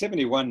you know, I'm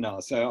 71 now,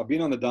 so I've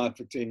been on the diet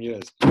for 10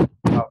 years.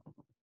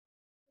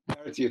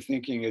 Clarity of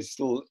thinking is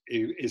still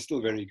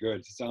very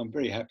good, so I'm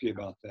very happy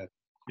about that.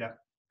 Yeah.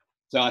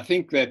 So I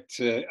think that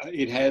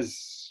it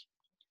has.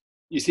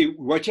 You see,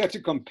 what you have to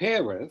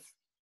compare with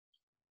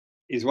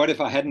is what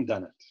if I hadn't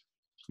done it.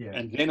 Yeah.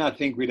 And then I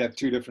think we'd have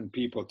two different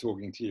people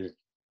talking to you.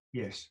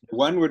 Yes.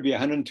 One would be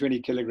 120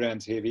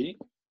 kilograms heavy.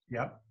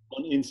 Yeah.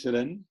 On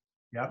insulin.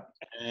 Yeah.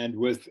 And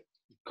with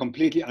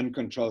completely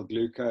uncontrolled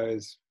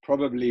glucose,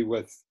 probably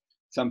with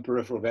some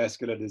peripheral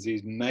vascular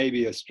disease,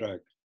 maybe a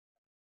stroke.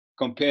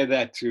 Compare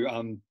that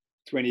to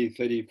 20,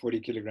 30, 40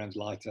 kilograms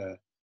lighter,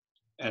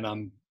 and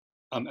I'm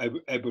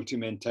able to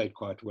maintain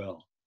quite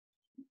well.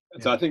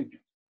 Yeah. So I think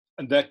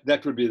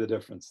that would be the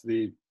difference.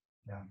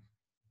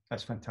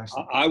 That's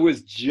fantastic. I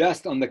was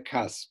just on the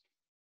cusp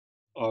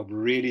of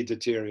really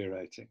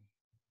deteriorating.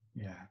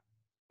 Yeah.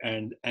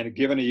 And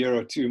given a year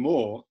or two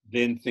more,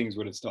 then things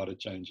would have started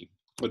changing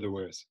for the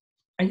worse.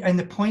 And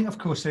the point, of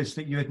course, is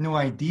that you had no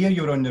idea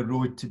you were on the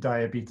road to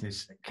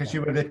diabetes because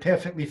you were the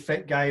perfectly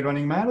fit guy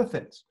running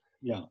marathons.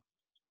 Yeah,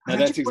 no,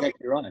 that's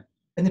exactly right.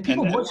 And the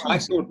people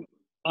watching,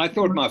 I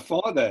thought my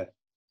father,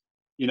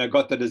 you know,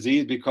 got the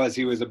disease because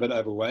he was a bit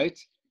overweight,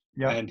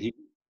 and he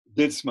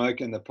did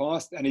smoke in the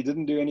past, and he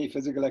didn't do any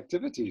physical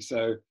activity.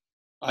 So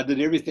I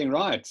did everything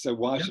right. So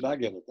why should I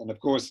get it? And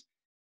of course,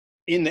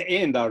 in the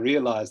end, I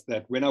realized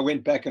that when I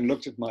went back and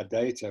looked at my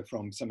data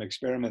from some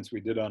experiments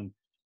we did on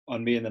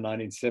me in the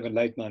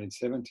late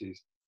 1970s,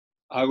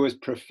 I was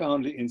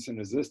profoundly insulin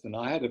resistant.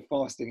 I had a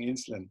fasting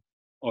insulin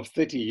of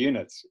 30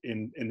 units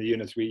in the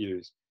units we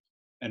use.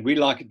 And we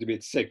like it to be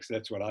at 6.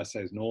 That's what I say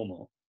is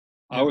normal.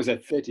 Yeah. I was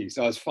at 30.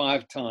 So I was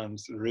 5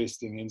 times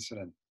resting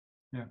insulin.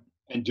 Yeah.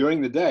 And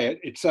during the day,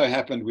 it so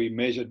happened we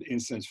measured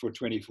insulins for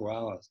 24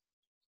 hours.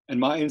 And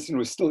my insulin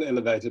was still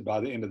elevated by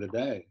the end of the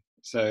day.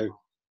 So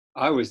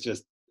I was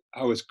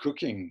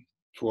cooking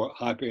for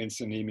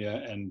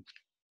hyperinsulinemia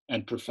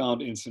and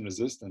profound insulin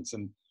resistance.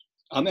 And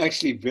I'm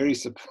actually very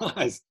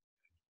surprised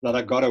that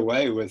I got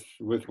away with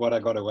what I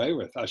got away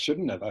with. I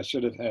shouldn't have. I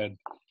should have had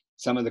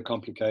some of the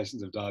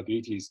complications of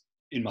diabetes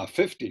in my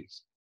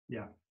 50s.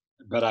 Yeah.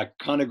 But I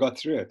kind of got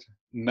through it.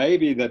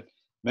 Maybe the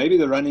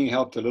running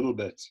helped a little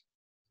bit.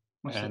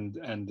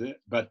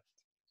 But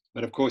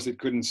of course it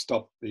couldn't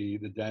stop the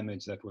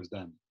damage that was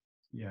done.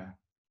 Yeah.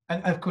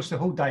 And of course the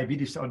whole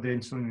diabetes or the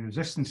insulin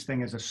resistance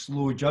thing is a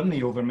slow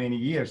journey over many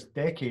years,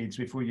 decades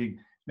before you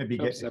maybe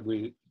get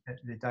the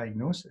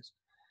diagnosis.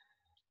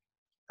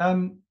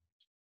 Can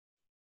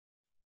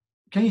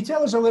you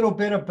tell us a little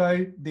bit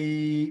about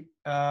the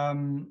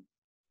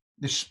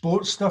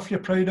sports stuff you're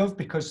proud of?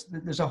 Because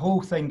there's a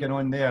whole thing going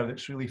on there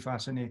that's really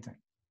fascinating.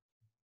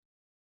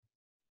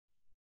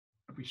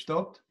 Have we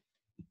stopped?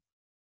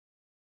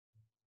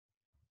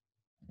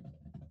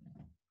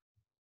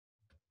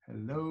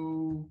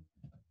 Hello?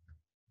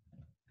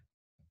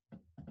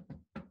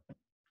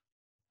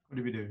 What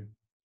do we do?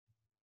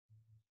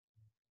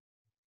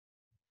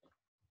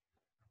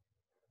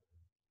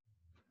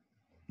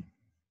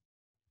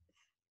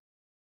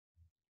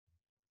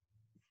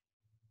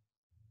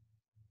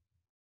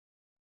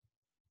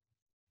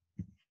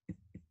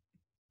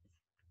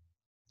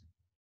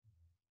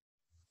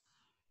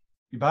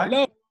 You back?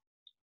 Hello.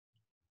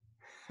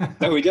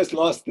 No, we just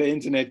lost the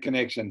internet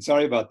connection.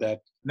 Sorry about that.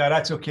 No,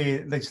 that's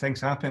okay. These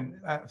things happen.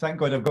 Thank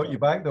God I've got you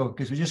back though,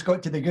 because we just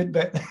got to the good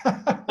bit.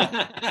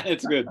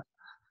 It's good.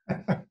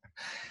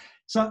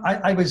 So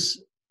I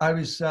was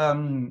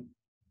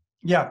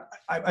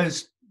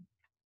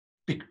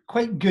be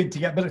quite good to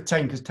get a bit of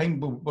time, because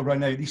time will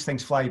run out. These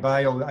things fly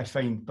by, I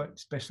find, but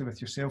especially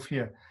with yourself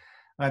here.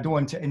 And I don't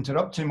want to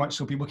interrupt too much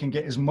so people can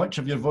get as much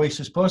of your voice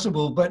as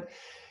possible. But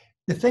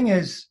the thing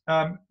is,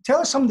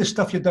 tell us some of the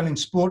stuff you've done in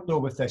sport though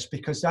with this,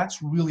 because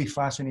that's really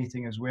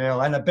fascinating as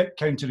well, and a bit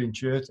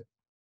counterintuitive.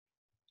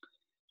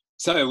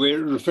 So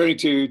we're referring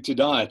to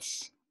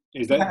diets.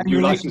 Is that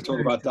you like to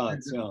talk about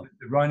diets? Yeah.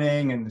 The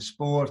running and the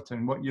sport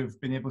and what you've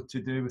been able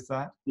to do with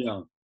that. Yeah.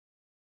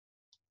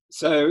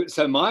 So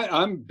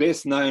I'm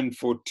best known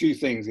for two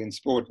things in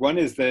sport. One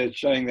is the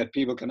showing that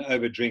people can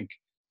overdrink,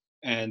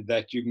 and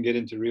that you can get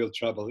into real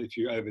trouble if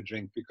you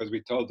overdrink, because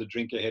we're told to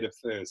drink ahead of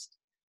thirst.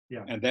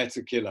 Yeah. And that's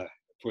a killer.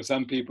 For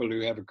some people who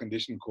have a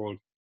condition called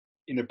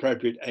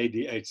inappropriate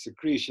ADH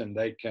secretion,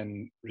 they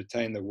can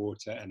retain the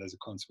water, and as a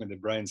consequence, the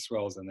brain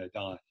swells and they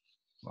die.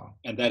 Wow.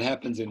 And that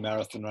happens in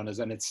marathon runners,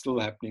 and it's still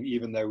happening,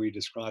 even though we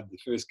described the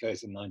first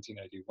case in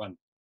 1981.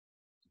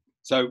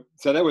 So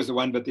that was the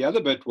one. But the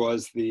other bit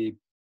was the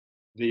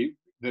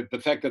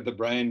fact that the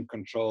brain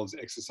controls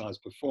exercise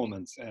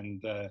performance,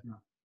 and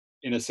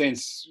in a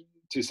sense,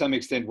 to some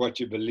extent, what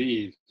you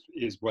believe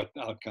is what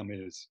the outcome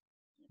is.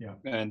 Yeah.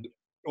 And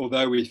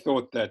although we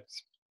thought that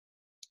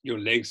your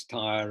legs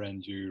tire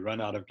and you run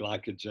out of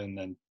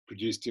glycogen and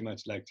produce too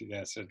much lactic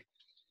acid,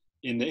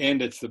 in the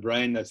end, it's the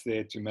brain that's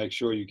there to make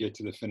sure you get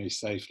to the finish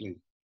safely.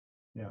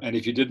 Yeah. And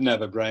if you didn't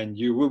have a brain,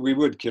 we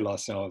would kill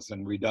ourselves,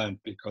 and we don't,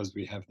 because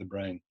we have the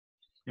brain.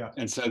 Yeah.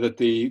 And so that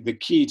the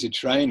key to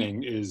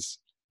training is,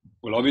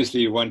 well,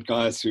 obviously you want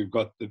guys who've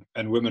got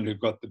and women who've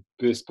got the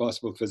best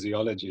possible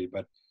physiology,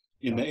 but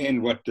in the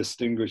end, what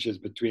distinguishes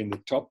between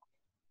the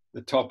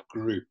top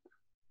group,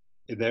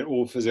 they're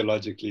all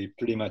physiologically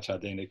pretty much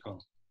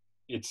identical.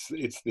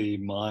 It's the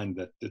mind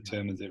that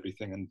determines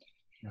everything. And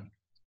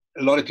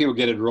a lot of people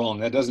get it wrong.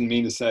 That doesn't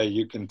mean to say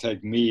you can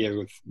take me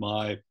with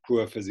my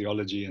poor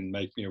physiology and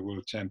make me a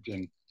world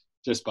champion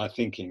just by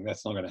thinking.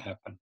 That's not going to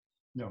happen.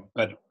 No.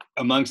 But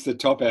amongst the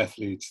top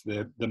athletes,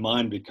 the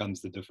mind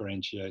becomes the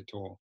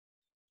differentiator.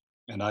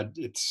 And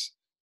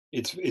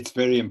it's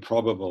very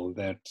improbable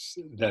that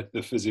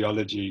the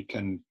physiology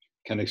can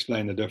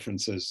explain the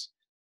differences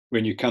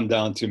when you come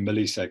down to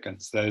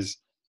milliseconds.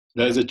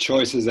 Those are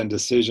choices and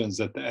decisions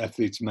that the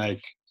athletes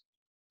make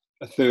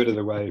a third of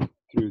the way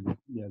through the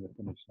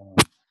finish line.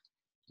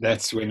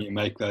 That's when you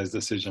make those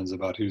decisions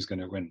about who's going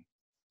to win.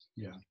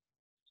 Yeah.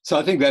 So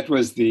I think that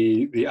was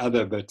the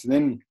other bit.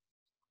 Then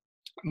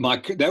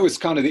that was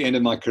kind of the end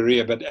of my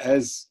career,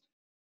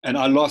 and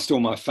I lost all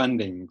my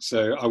funding.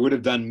 So I would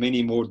have done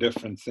many more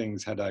different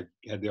things had I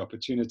had the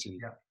opportunity.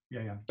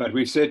 Yeah. But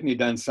we've certainly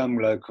done some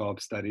low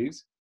carb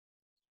studies,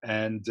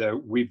 and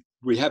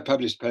we have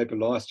published a paper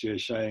last year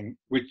showing,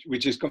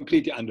 which is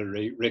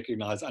completely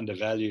recognized,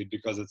 undervalued,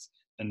 because it's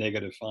a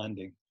negative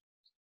finding.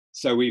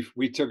 So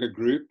we took a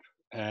group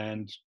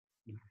and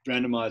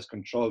randomized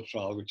control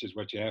trial, which is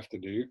what you have to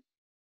do,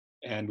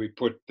 and we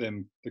put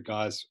the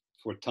guys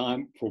for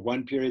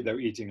one period they were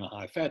eating a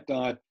high fat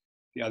diet,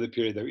 the other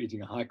period they were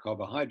eating a high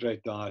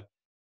carbohydrate diet,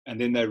 and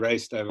then they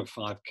raced over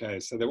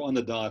 5K. So they were on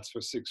the diets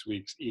for 6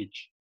 weeks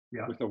each,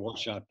 with a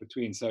washout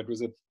between. So it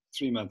was a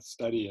 3-month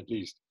study at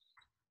least.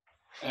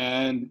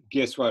 And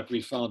guess what?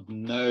 We found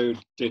no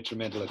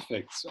detrimental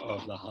effects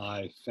of the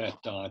high fat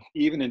diet,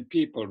 even in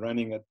people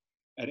running at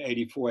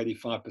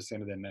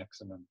 84-85% of their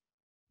maximum.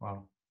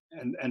 Wow.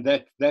 And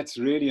that's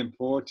really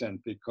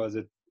important, because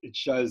it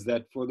shows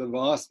that for the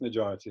vast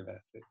majority of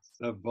athletes,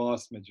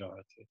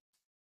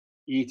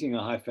 eating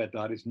a high fat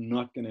diet is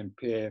not going to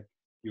impair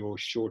your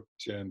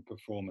short-term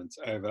performance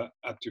over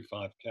up to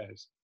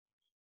 5Ks.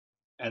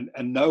 And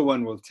no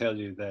one will tell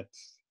you that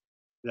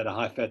a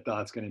high fat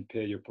diet is going to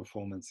impair your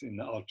performance in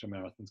the ultra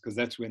marathons, because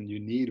that's when you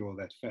need all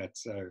that fat.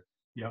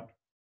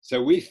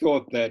 So we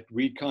thought that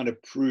we kind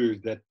of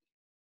proved that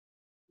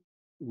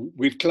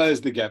we've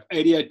closed the gap.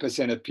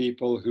 88% of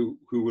people who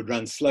would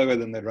run slower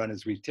than the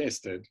runners we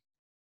tested,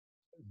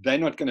 they're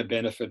not going to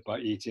benefit by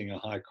eating a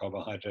high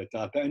carbohydrate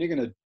diet. They're only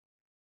going to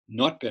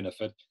not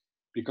benefit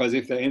because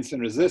if they're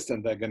insulin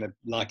resistant, they're going to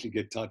likely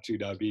get type 2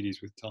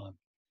 diabetes with time.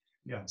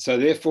 Yeah. So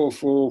therefore,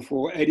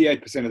 for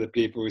 88% of the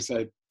people, we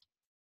say,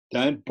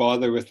 don't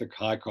bother with the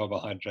high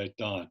carbohydrate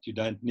diet. You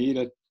don't need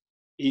it.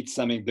 Eat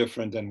something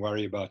different and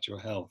worry about your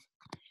health.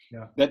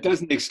 Yeah. That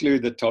doesn't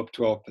exclude the top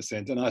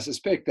 12%. And I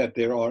suspect that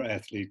there are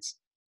athletes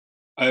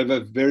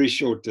over very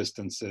short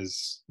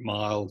distances,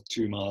 mile,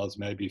 2 miles,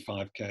 maybe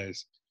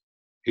 5Ks,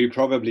 who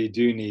probably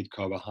do need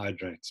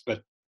carbohydrates.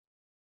 But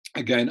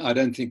again, I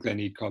don't think they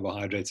need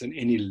carbohydrates in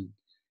any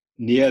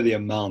near the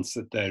amounts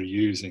that they're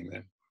using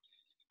them.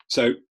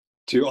 So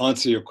to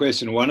answer your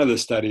question, one of the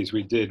studies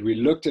we did, we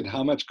looked at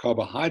how much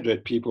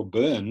carbohydrate people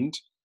burned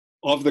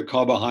of the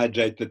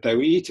carbohydrate that they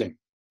were eating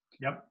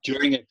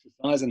during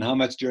exercise and how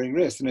much during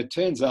rest. And it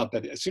turns out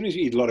that as soon as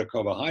you eat a lot of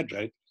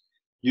carbohydrate,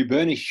 you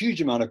burn a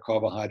huge amount of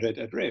carbohydrate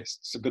at rest.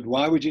 So, but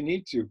why would you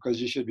need to? Because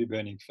you should be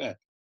burning fat.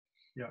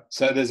 Yeah.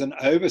 So there's an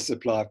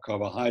oversupply of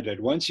carbohydrate.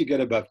 Once you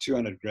get above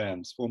 200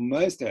 grams, for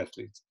most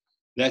athletes,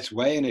 that's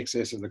way in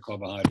excess of the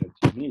carbohydrate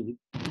you need.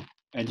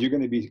 And you're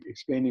going to be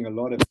spending a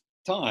lot of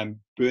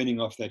time burning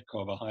off that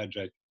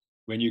carbohydrate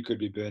when you could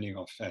be burning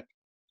off fat.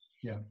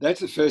 Yeah. That's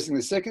the first thing.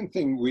 The second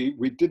thing,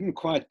 we didn't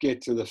quite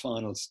get to the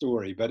final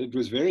story, but it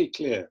was very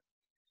clear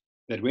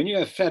that when you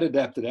have fat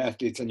adapted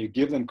athletes and you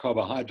give them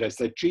carbohydrates,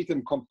 they treat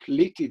them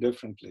completely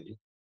differently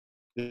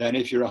than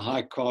if you're a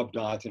high carb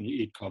diet and you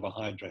eat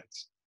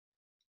carbohydrates.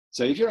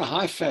 So if you're a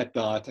high fat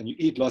diet and you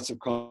eat lots of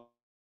carbohydrates.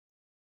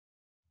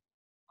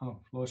 Oh,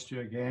 lost you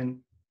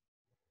again.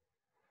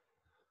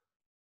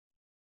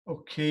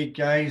 Okay,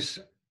 guys.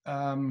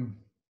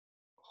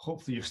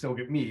 Hopefully you've still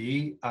got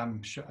me.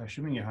 I'm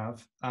assuming you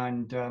have.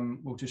 And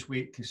we'll just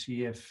wait to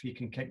see if he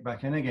can kick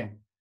back in again.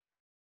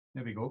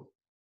 There we go.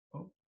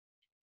 Oh.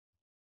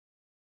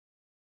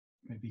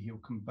 Maybe he'll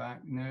come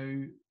back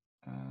now.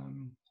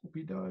 Hope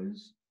he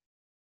does.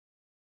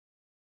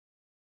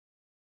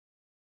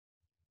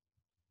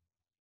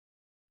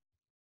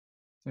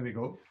 There we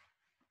go.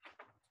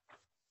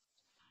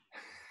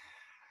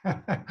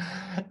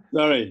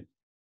 Sorry.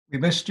 We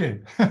missed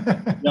you.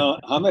 Now,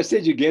 how much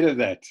did you get of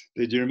that?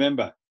 Did you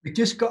remember? We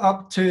just got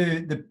up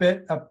to the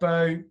bit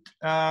about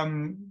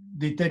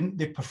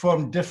they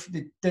performed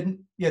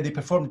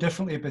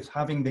differently with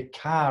having the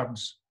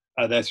carbs.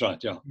 Oh, that's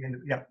right. Yeah.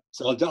 Yeah.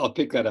 So I'll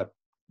pick that up.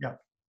 Yeah.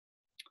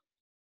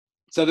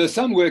 So there's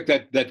some work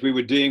that we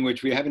were doing,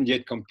 which we haven't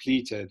yet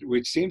completed,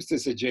 which seems to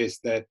suggest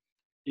that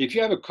if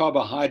you have a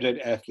carbohydrate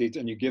athlete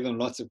and you give them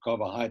lots of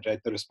carbohydrate,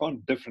 they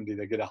respond differently.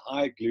 They get a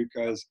high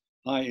glucose,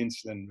 high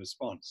insulin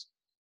response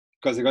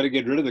because they've got to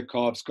get rid of the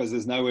carbs because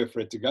there's nowhere for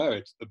it to go.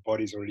 The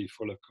body's already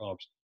full of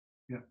carbs.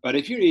 Yeah. But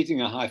if you're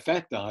eating a high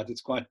fat diet,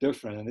 it's quite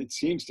different. And it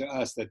seems to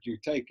us that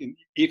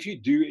if you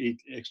do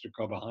eat extra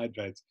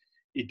carbohydrates,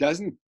 it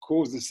doesn't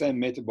cause the same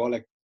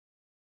metabolic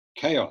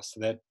chaos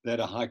that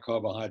a high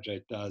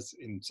carbohydrate does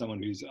in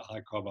someone who's a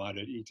high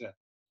carbohydrate eater.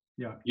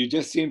 Yeah. You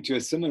just seem to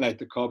assimilate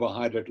the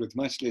carbohydrate with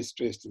much less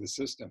stress to the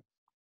system.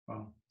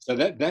 Wow. So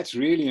that's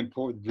really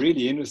important,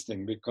 really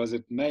interesting, because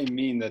it may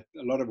mean that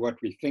a lot of what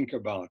we think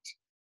about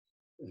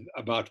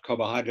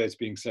carbohydrates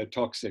being so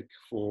toxic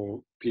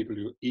for people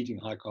who are eating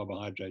high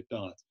carbohydrate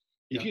diets.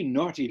 If you're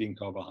not eating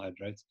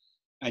carbohydrates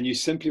and you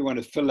simply want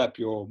to fill up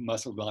your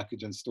muscle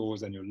glycogen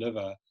stores and your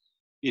liver,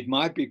 it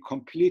might be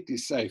completely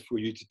safe for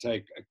you to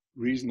take a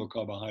reasonable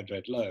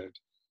carbohydrate load.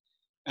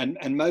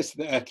 And most of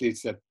the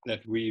athletes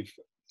that we've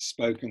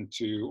spoken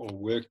to or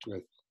worked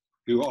with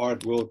who are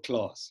at world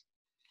class,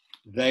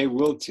 they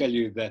will tell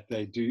you that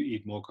they do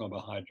eat more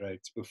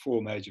carbohydrates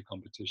before major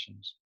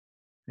competitions.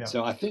 Yeah.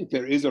 So I think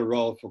there is a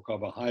role for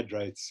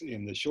carbohydrates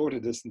in the shorter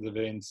distance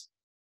events,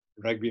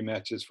 rugby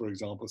matches, for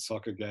example,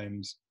 soccer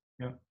games,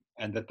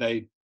 and that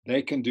they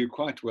can do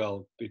quite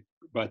well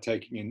by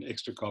taking in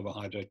extra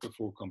carbohydrate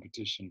before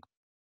competition.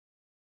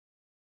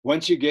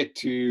 Once you get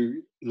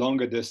to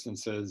longer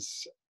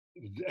distances,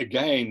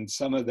 again,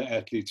 some of the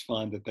athletes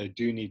find that they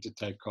do need to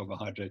take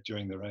carbohydrate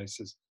during the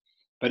races,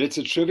 but it's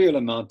a trivial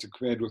amount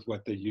compared with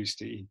what they used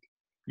to eat.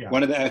 Yeah.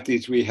 One of the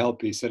athletes we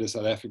helped, he set a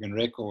South African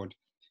record.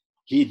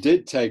 He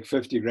did take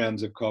 50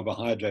 grams of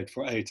carbohydrate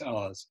for 8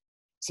 hours.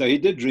 So he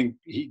did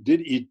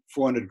eat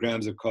 400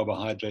 grams of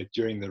carbohydrate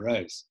during the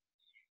race.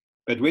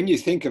 But when you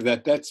think of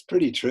that, that's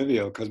pretty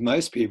trivial because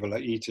most people are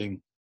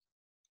eating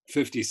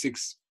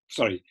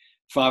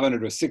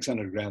 500 or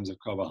 600 grams of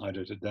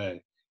carbohydrate a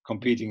day,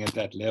 competing at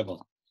that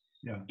level.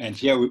 Yeah. And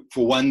here,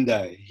 for one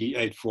day, he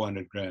ate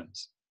 400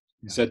 grams.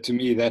 Yeah. So to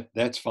me,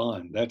 that's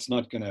fine. That's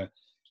not going to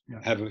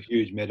have a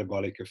huge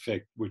metabolic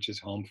effect, which is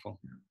harmful.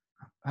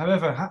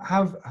 However,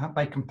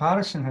 by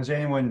comparison, has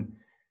anyone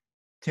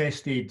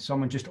tested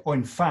someone just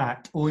on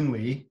fat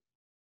only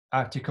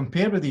to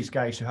compare with these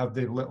guys who have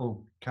the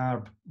little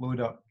carb load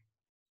up?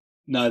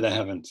 No, they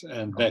haven't,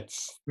 and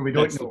that's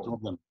the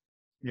problem.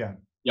 Yeah.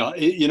 Yeah,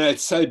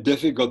 it's so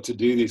difficult to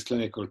do these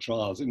clinical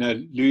trials.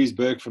 Louise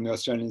Burke from the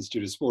Australian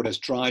Institute of Sport has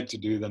tried to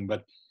do them,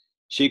 but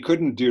she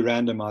couldn't do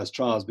randomized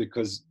trials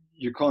because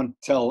you can't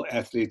tell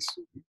athletes,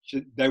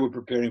 they were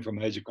preparing for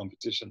major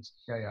competitions.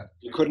 Yeah.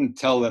 You couldn't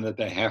tell them that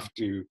they have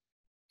to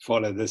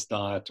follow this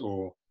diet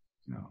or,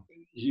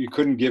 you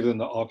couldn't give them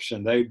the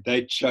option.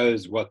 They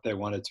chose what they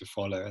wanted to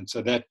follow. And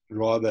so that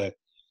rather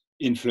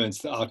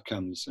influenced the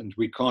outcomes. And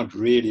we can't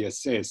really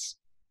assess,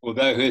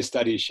 although her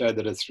studies showed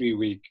that a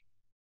 3-week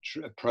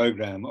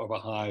program of a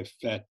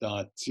high-fat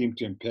diet seemed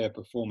to impair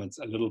performance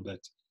a little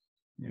bit.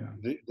 Yeah.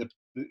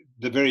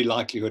 The very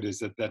likelihood is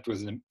that that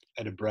was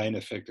a brain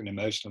effect, an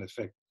emotional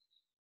effect,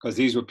 because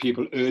these were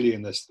people early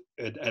in this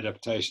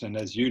adaptation. And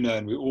as you know,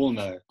 and we all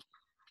know,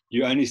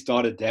 you only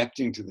start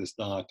adapting to this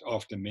diet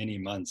after many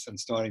months and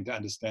starting to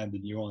understand the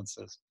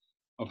nuances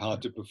of how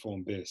to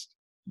perform best.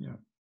 Yeah.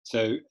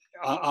 So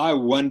I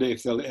wonder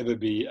if there'll ever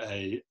be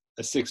a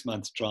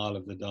 6-month trial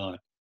of the diet.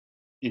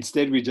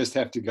 Instead, we just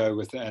have to go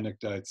with the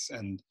anecdotes.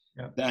 And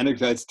the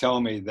anecdotes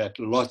tell me that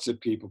lots of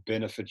people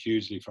benefit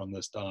hugely from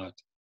this diet.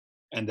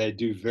 And they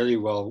do very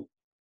well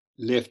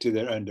left to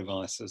their own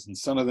devices. And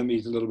some of them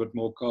eat a little bit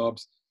more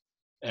carbs,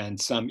 and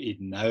some eat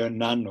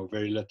none or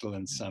very little,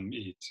 and some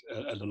eat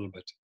a little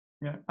bit.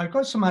 Yeah, I've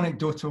got some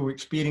anecdotal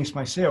experience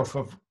myself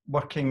of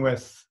working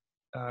with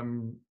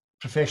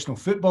professional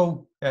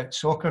football at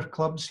soccer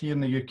clubs here in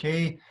the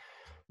UK,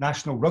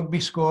 national rugby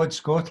squad,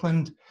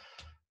 Scotland.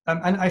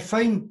 And I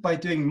find by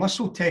doing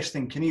muscle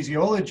testing,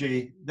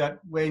 kinesiology, that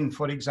when,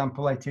 for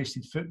example, I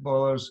tested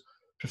footballers,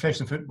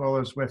 professional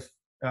footballers with,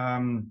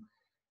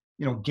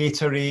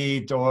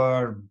 Gatorade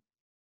or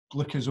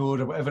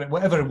Glucozone or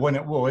whatever one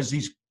it was,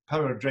 these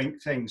power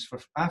drink things for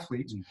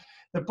athletes,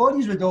 their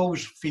bodies would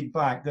always feed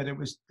back that it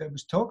was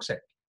toxic.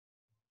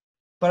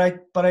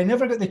 But I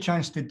never got the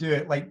chance to do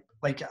it like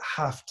at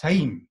half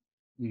time,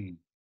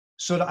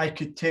 so that I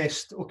could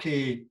test.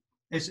 Okay,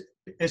 is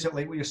it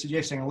like what you're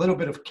suggesting? A little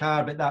bit of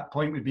carb at that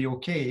point would be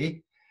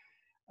okay.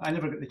 I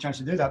never got the chance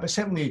to do that, but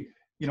certainly,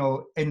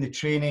 in the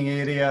training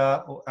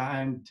area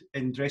and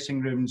in dressing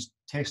rooms,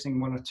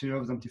 testing 1 or 2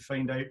 of them to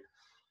find out.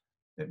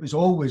 It was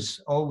always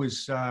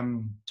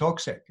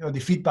toxic, or the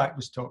feedback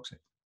was toxic.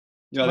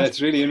 Yeah,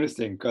 that's really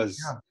interesting because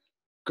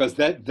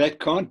that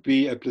can't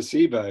be a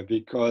placebo,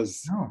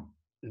 because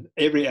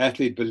every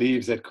athlete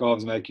believes that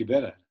carbs make you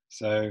better.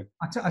 So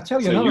I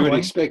tell you, so you would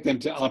expect them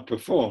to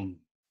outperform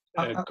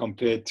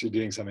compared to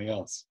doing something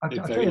else. I'll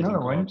tell you another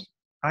one.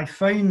 I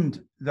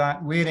found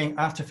that wearing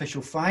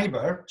artificial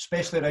fiber,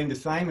 especially around the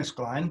thymus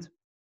gland,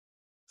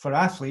 for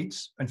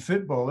athletes and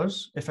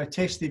footballers, if I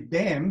tested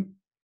them,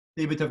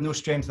 they would have no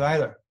strength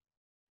either.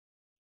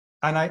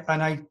 And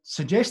I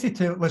suggested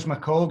to Liz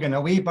McColgan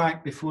a way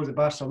back before the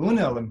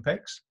Barcelona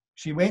Olympics.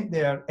 She went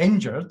there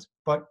injured,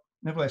 but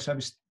nevertheless, I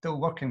was still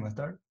working with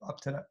her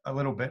up to a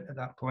little bit at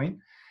that point.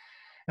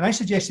 And I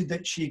suggested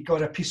that she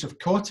got a piece of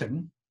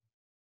cotton,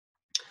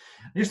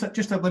 just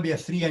maybe a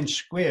 3-inch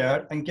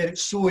square, and get it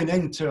sewn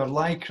into her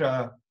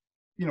lycra,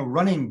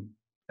 running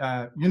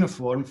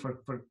uniform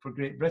for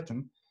Great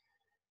Britain,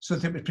 so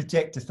that it would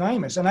protect the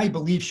thymus. And I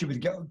believe she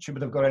would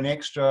have got an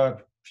extra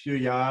few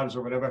yards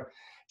or whatever.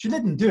 She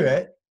didn't do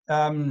it,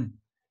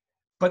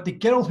 but the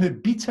girl who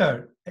beat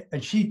her,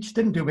 and she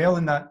didn't do well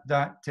in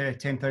that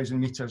 10,000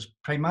 meters,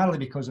 primarily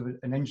because of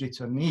an injury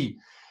to her knee.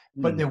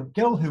 But the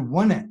girl who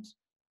won it,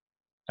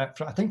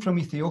 I think from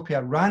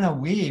Ethiopia, ran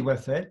away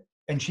with it,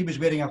 and she was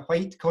wearing a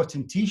white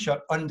cotton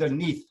T-shirt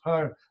underneath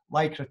her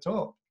lycra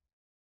top.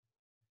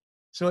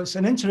 So it's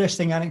an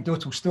interesting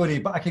anecdotal story,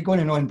 but I could go on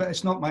and on, but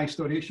it's not my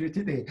story, it's you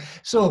today.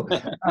 So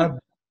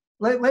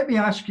let me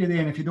ask you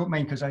then, if you don't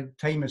mind, because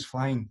time is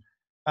flying.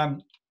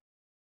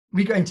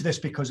 We got into this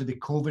because of the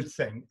COVID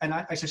thing, and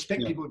I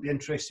suspect people would be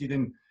interested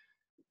in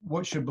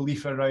what's your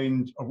belief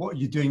around, or what are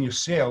you doing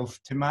yourself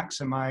to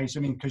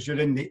maximize, because you're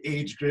in the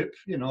age group,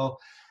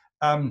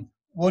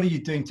 what are you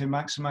doing to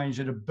maximize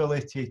your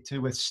ability to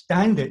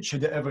withstand it,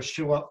 should it ever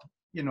show up,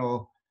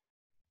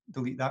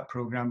 delete that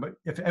program, but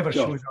if it ever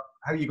shows up,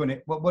 how are you going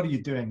to, what are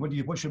you doing?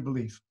 What's your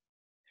belief?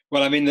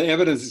 Well, the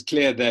evidence is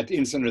clear that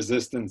insulin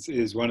resistance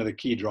is one of the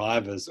key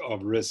drivers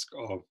of risk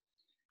of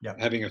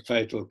having a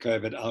fatal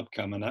COVID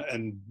outcome.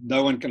 And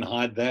no one can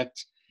hide that.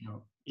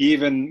 No.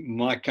 Even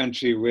my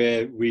country,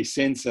 where we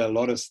censor a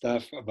lot of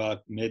stuff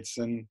about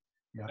medicine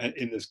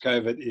in this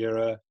COVID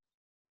era,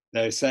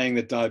 they're saying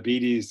that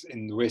diabetes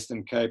in the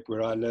Western Cape,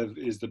 where I live,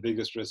 is the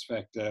biggest risk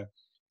factor.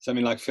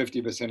 Something like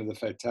 50% of the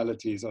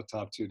fatalities are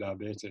type 2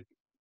 diabetic.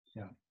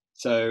 Yeah.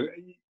 So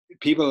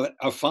people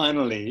are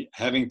finally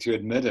having to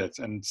admit it.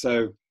 And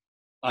so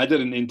I did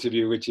an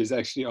interview, which is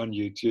actually on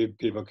YouTube.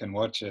 People can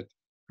watch it.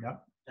 Yeah.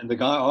 And the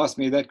guy asked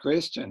me that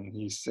question.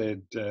 He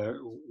said,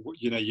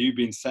 you've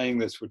been saying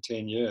this for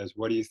 10 years.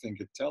 What do you think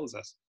it tells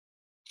us?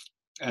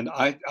 And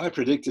I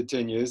predicted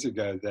 10 years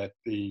ago that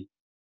the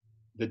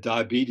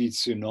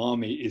diabetes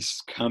tsunami is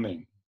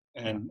coming.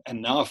 And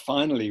now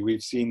finally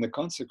we've seen the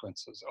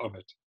consequences of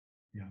it.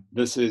 Yeah.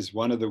 This is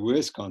one of the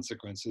worst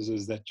consequences,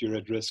 is that you're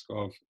at risk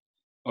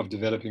of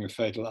developing a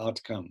fatal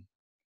outcome.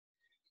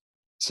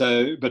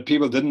 So, but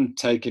people didn't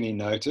take any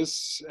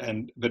notice.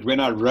 But when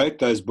I wrote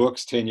those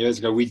books 10 years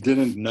ago, we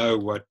didn't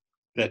know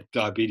that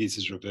diabetes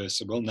is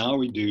reversible. Now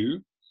we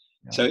do.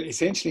 Yeah. So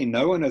essentially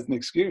no one has an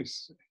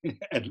excuse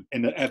at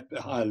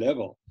the high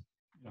level.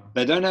 Yeah.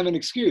 They don't have an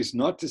excuse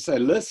not to say,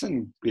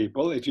 listen,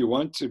 people, if you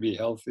want to be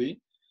healthy,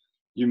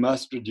 you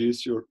must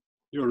reduce your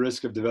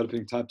risk of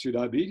developing type 2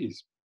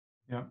 diabetes.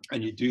 Yeah.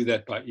 And you do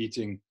that by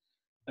eating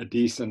a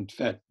decent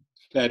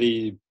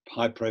fatty,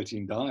 high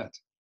protein diet.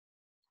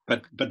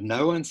 But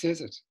no one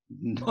says it.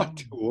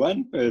 Not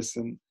one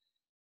person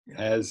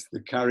has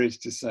the courage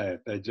to say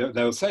it.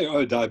 They'll say,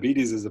 oh,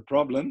 diabetes is a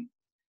problem.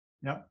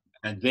 Yeah.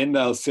 And then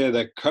they'll say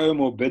the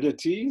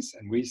comorbidities,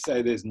 and we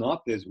say there's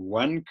not. There's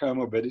one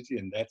comorbidity,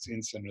 and that's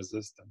insulin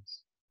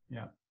resistance.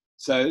 Yeah.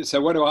 So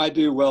what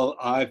do? Well,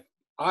 I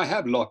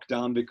have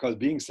lockdown because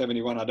being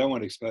 71, I don't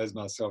want to expose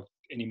myself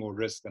to any more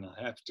risk than I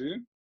have to.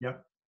 Yeah.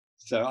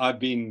 So I've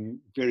been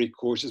very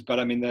cautious, but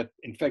I mean that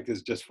in fact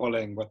is just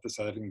following what the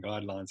South African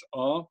guidelines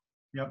are.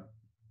 Yeah.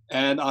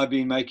 And I've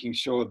been making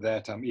sure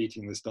that I'm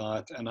eating this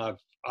diet, and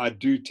I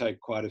do take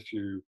quite a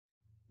few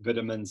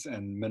vitamins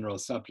and mineral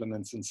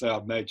supplements, and so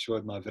I've made sure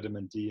that my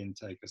vitamin D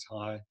intake is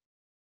high,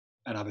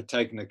 and I've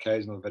taken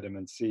occasional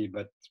vitamin C,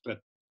 but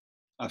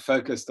I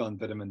focused on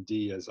vitamin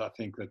D, as I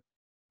think that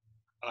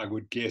I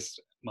would guess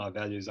my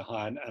values are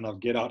high, and I'll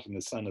get out in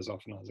the sun as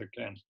often as I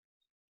can.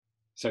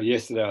 So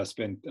yesterday I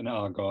spent an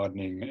hour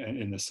gardening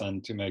in the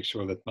sun to make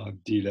sure that my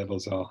D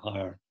levels are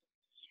higher.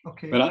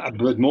 Okay.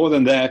 But more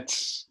than that,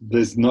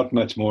 there's not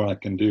much more I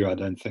can do, I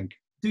don't think.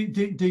 Do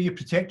you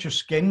protect your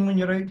skin when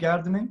you're out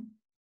gardening?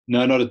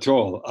 No, not at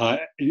all.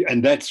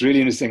 And that's really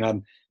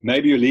interesting.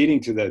 Maybe you're leading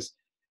to this.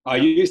 I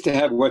used to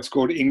have what's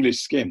called English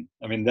skin.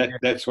 I mean,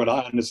 that's what I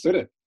understood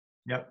it.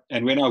 Yeah.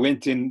 And when I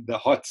went in the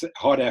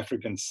hot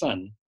African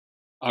sun,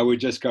 I would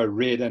just go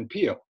red and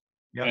peel.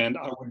 Yep. And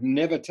I would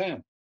never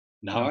tan.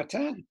 Now I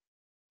tan.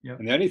 Yep.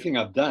 And the only thing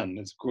I've done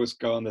is, of course,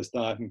 go on this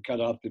diet and cut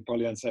out the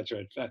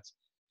polyunsaturated fats.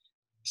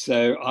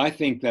 So I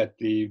think that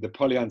the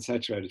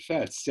polyunsaturated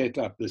fats set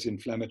up this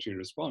inflammatory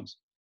response.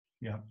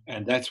 Yeah.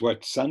 And that's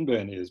what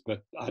sunburn is.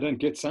 But I don't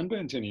get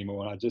sunburnt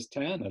anymore. I just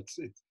tan.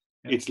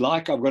 It's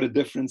like I've got a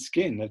different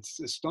skin. It's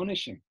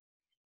astonishing.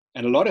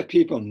 And a lot of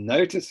people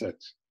notice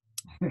it.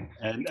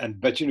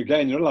 But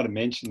again, you're not allowed to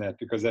mention that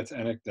because that's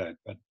anecdote.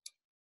 But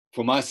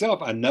for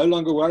myself, I no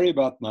longer worry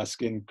about my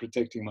skin,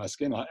 protecting my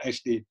skin.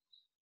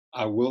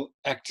 I will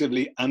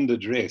actively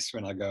underdress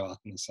when I go out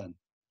in the sun.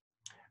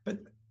 But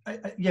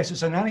yes,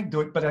 it's an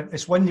anecdote, but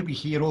it's one that we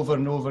hear over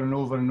and over and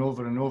over and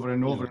over and over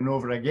and over and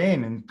over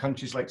again in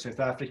countries like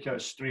South Africa,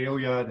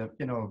 Australia,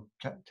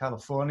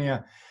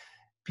 California.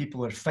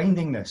 People are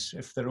finding this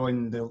if they're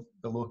on the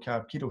low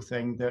carb keto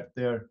thing, that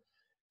their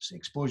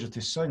exposure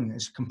to sun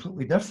is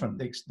completely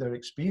different. Their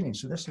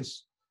experience. So this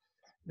is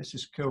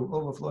cool.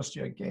 Oh, we've lost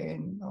you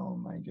again. Oh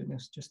my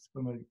goodness! Just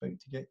when we're about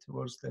to get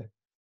towards the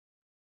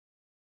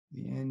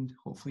end,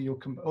 hopefully you'll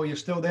come. Oh, you're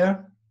still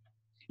there?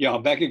 Yeah,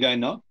 I'm back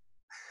again now.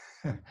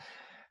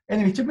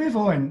 Anyway, to move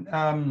on.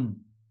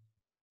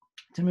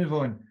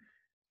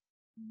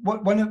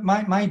 One of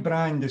my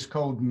brand is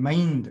called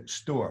Mind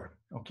Store.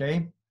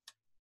 Okay,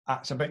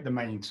 it's about the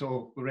mind.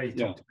 So we already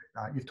talked about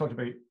that. You've talked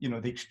about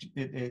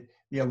the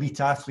elite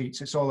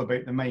athletes. It's all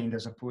about the mind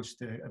as opposed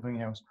to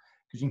everything else,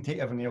 because you can take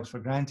everything else for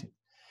granted.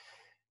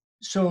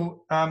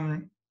 So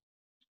one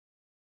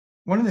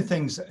of the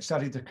things that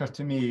started to occur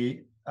to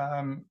me,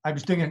 I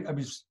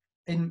was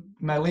in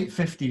my late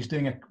 50s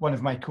doing one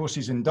of my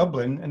courses in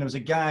Dublin, and there was a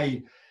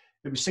guy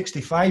that was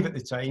 65 at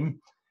the time,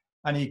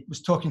 and he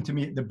was talking to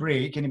me at the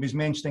break, and he was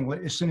mentioning,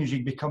 like, as soon as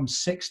you become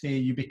 60,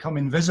 you become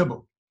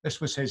invisible.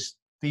 This was his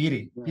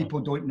theory. Yeah.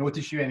 People don't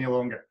notice you any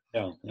longer.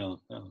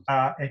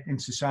 In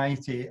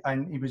society,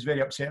 and he was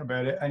very upset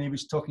about it. And he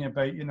was talking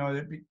about,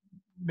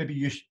 maybe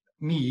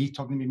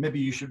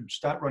you should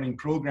start running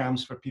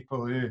programs for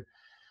people who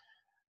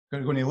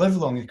are going to live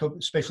long,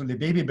 especially the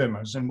baby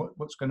boomers, and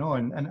what's going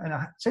on. And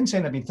since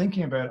then, I've been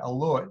thinking about it a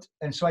lot.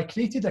 And so I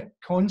created a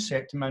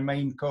concept in my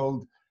mind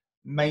called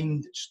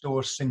Mind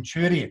Store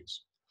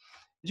Centurions.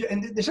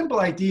 And the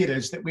simple idea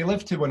is that we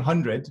live to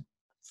 100,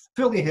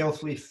 fully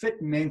healthy,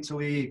 fit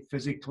mentally,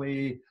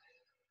 physically,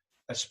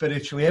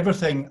 spiritually,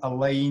 everything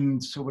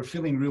aligned. So we're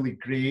feeling really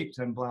great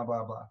and blah,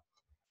 blah, blah.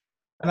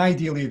 And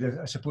ideally,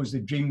 I suppose the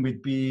dream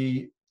would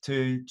be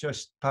to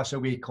just pass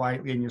away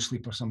quietly in your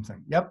sleep or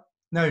something. Yep.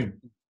 Now,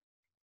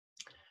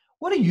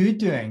 what are you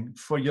doing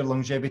for your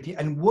longevity,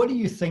 and what do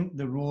you think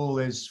the role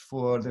is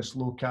for this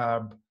low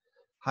carb,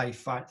 high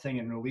fat thing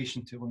in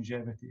relation to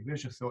longevity?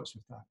 Where's your thoughts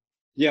with that?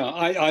 Yeah,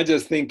 I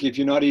just think if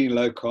you're not eating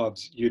low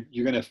carbs, you're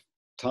going to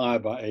tire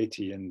by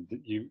 80, and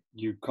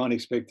you can't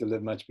expect to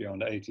live much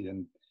beyond 80.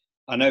 And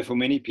I know for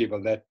many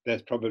people that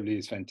probably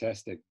is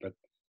fantastic, but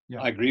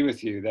I agree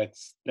with you.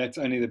 That's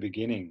only the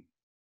beginning.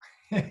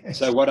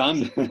 So what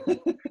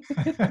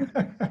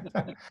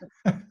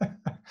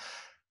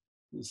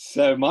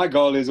So my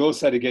goal is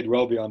also to get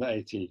well beyond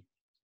 80.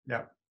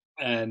 Yeah.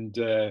 And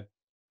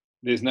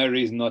there's no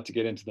reason not to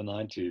get into the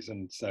 90s.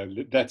 And so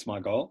that's my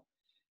goal.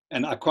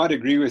 And I quite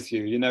agree with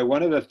you.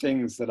 One of the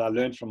things that I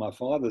learned from my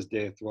father's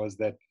death was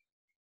that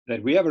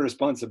we have a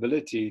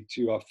responsibility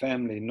to our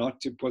family not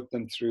to put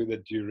them through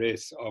the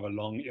duress of a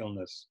long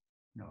illness.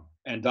 No.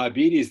 And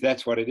diabetes,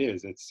 that's what it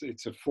is.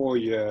 It's a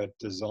 4-year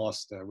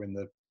disaster when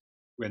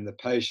the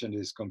patient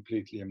is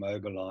completely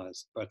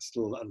immobilized but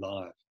still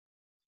alive.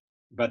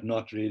 but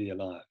not really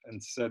alive.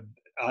 And so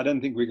I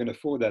don't think we're going to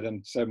afford that.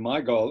 And so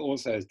my goal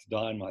also is to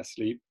die in my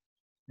sleep,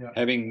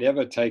 having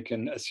never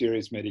taken a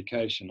serious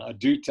medication. I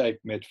do take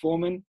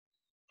metformin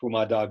for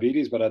my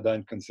diabetes, but I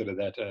don't consider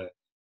that a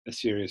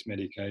serious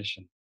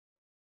medication.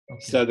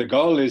 Okay. So the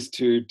goal is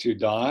to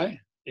die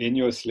in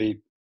your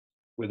sleep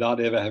without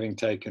ever having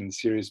taken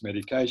serious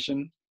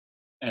medication,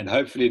 and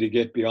hopefully to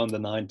get beyond the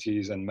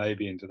 90s and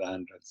maybe into the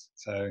hundreds.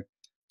 So,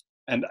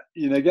 and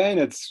again,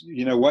 it's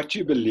what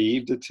you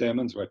believe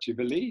determines what you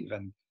believe.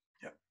 And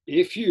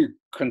if you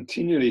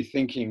continually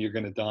thinking you're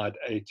going to die at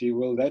 80,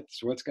 well,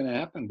 that's what's going to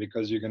happen,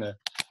 because you're going to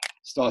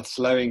start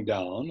slowing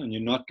down and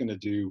you're not going to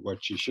do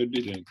what you should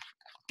be doing.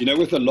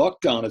 With the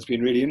lockdown, it's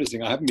been really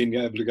interesting. I haven't been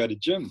able to go to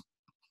gym,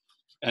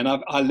 and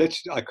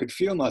I could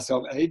feel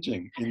myself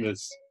aging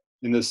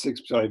in this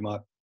sorry, my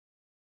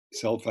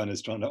cell phone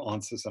is trying to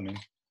answer something.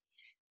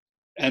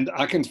 And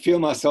I can feel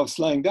myself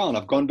slowing down.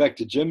 I've gone back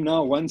to gym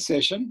now, one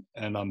session,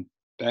 and I'm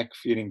back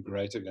feeling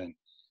great again.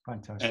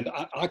 Fantastic. And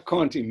I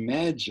can't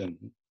imagine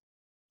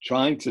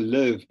trying to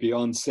live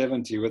beyond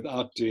 70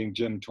 without doing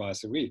gym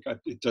twice a week.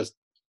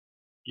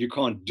 You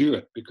can't do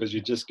it, because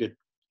you just get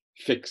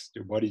fixed.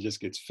 Your body just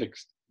gets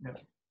fixed. Yeah.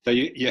 So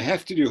you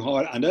have to do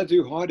hard. And I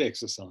do hard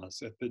exercise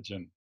at the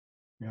gym.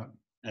 Yeah.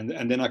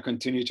 And then I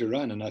continue to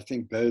run. And I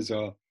think those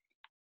are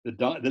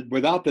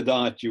without the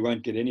diet, you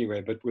won't get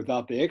anywhere. But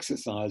without the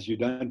exercise, you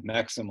don't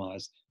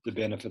maximize the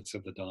benefits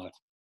of the diet.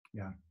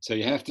 Yeah. So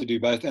you have to do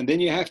both. And then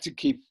you have to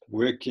keep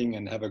working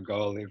and have a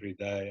goal every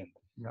day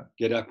and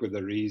get up with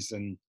a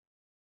reason.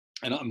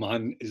 And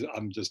mine is,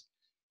 I'm just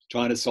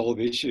trying to solve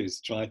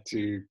issues, try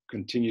to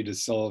continue to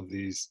solve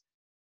the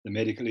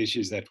medical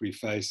issues that we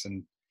face,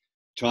 and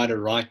try to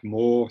write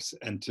more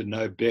and to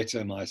know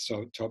better my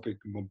topic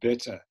more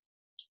better.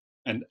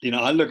 And,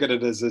 I look at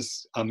it as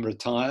this: I'm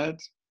retired.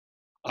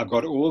 I've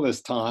got all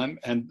this time,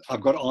 and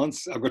I've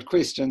got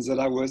questions that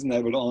I wasn't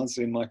able to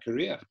answer in my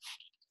career.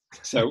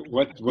 So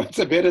what's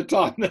a better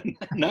time than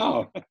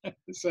now?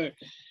 So,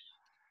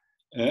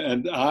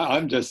 and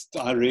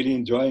I really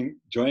enjoying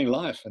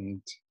life,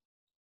 and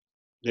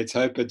let's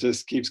hope it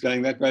just keeps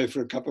going that way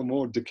for a couple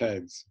more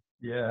decades.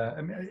 Yeah,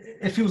 I mean,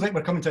 it feels like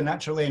we're coming to a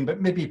natural end,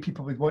 but maybe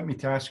people would want me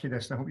to ask you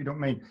this, and I hope you don't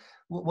mind.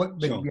 What would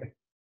be a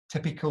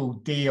typical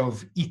day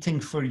of eating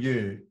for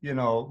you?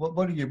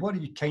 What are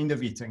you kind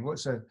of eating?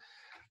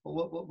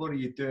 What are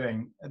you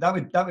doing?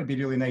 That would be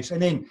really nice.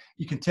 And then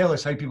you can tell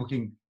us how people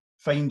can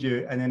find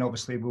you, and then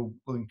obviously we'll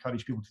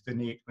encourage people to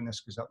donate when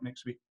this goes up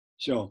next week.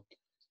 Sure.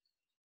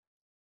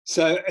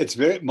 So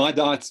my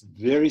diet's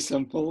very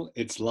simple.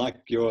 It's like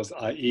yours.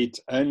 I eat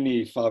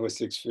only 5 or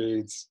 6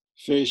 foods: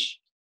 fish,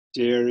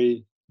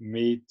 dairy,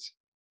 meat,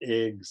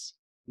 eggs,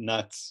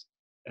 nuts,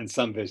 and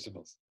some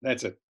vegetables.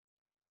 That's it.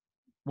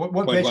 What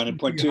point one. And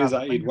point two is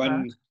I eat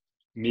one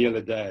meal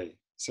a day.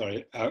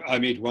 Sorry, I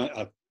eat one.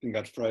 I think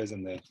I'd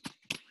frozen there.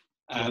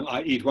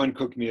 I eat one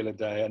cooked meal a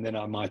day, and then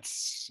I might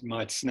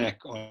snack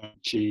on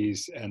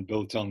cheese and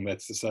biltong.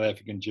 That's the South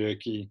African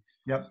jerky.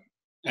 Yep.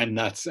 And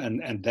nuts,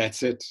 and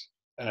that's it.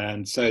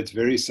 And so it's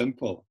very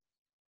simple.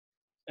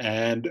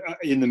 And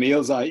in the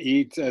meals, I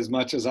eat as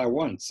much as I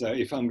want. So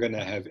if I'm going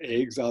to have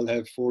eggs, I'll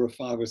have 4 or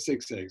 5 or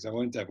 6 eggs. I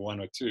won't have 1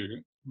 or 2.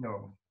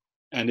 No.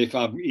 And if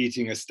I'm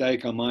eating a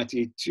steak, I might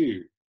eat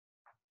 2.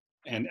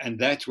 And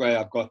that way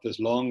I've got this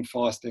long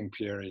fasting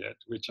period,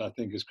 which I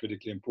think is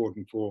critically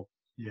important for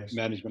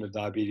management of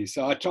diabetes.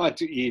 So I try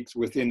to eat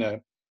within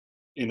a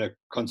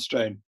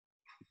constrained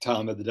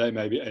time of the day,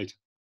 maybe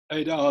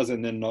 8 hours,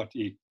 and then not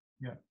eat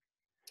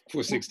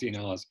for 16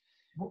 hours.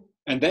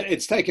 And that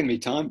it's taken me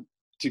time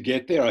to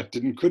get there. I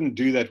couldn't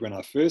do that when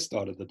I first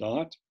started the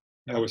diet.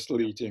 I was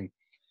still eating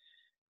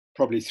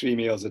probably 3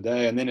 meals a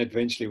day, and then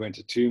eventually went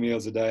to 2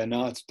 meals a day, and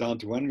now it's down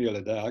to 1 meal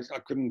a day.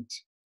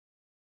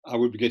 I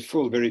would get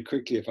full very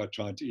quickly if I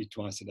tried to eat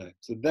twice a day.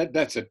 So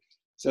that's it.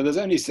 So there's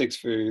only 6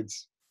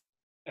 foods,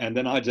 and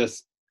then I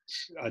just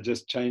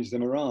change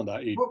them around.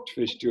 I eat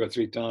fish 2 or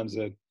 3 times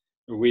a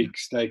week,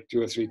 steak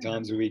 2 or 3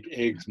 times a week,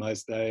 eggs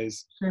most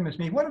days. Same as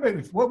me. What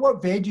about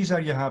what veggies are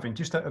you having,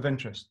 just out of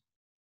interest?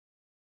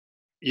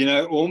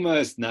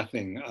 Almost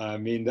nothing. I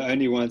mean, the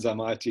only ones I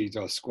might eat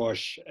are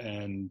squash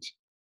and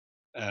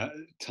a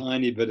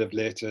tiny bit of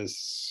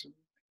lettuce,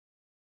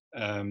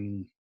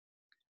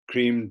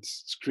 creamed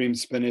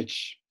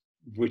spinach,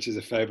 which is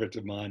a favorite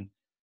of mine.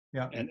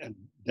 Yeah. And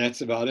that's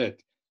about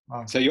it.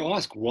 Wow. So you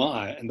ask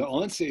why, and the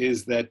answer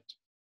is that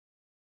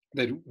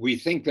we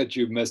think that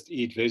you must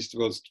eat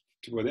vegetables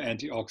with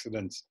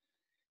antioxidants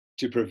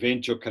to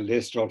prevent your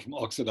cholesterol from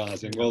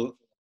oxidizing. Yeah. Well,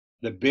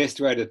 the best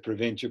way to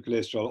prevent your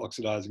cholesterol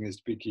oxidizing is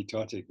to be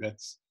ketotic.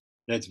 That's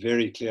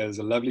very clear. There's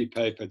a lovely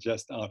paper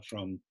just out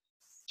from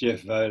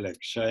Jeff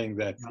Volek showing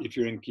that if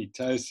you're in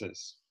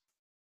ketosis,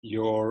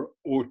 your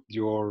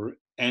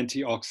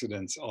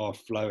antioxidants are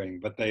flowing,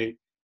 but they're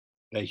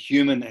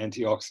human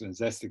antioxidants.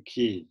 That's the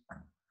key.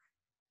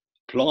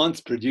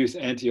 Plants produce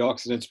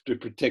antioxidants to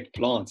protect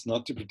plants,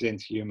 not to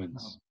protect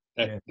humans.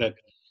 That's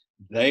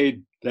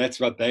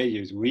what they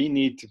use. We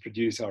need to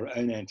produce our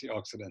own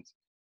antioxidants.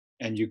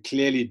 And you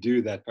clearly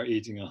do that by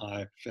eating a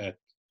high-fat,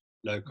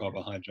 low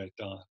carbohydrate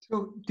diet.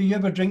 So do you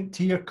ever drink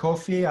tea or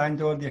coffee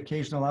and or the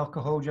occasional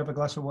alcohol? Do you have a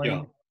glass of wine?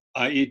 Yeah,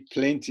 I eat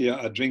plenty.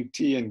 I drink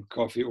tea and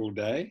coffee all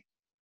day.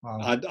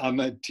 Wow. I'm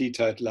a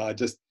teetotaler.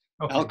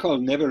 Okay. Alcohol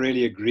never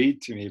really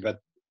agreed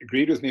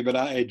with me, but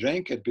I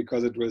drank it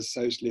because it was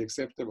socially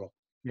acceptable.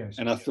 Yes.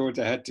 And I thought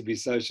I had to be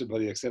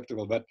socially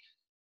acceptable. But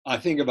I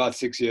think about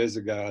 6 years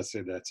ago, I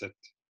said, that's it.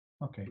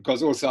 Okay.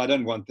 Because also I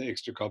don't want the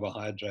extra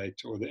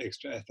carbohydrate or the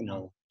extra ethanol.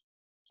 No.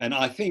 And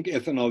I think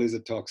ethanol is a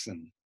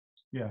toxin.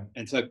 Yeah.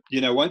 And so,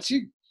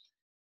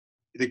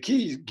 the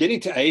key getting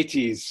to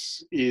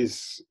 80s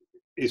is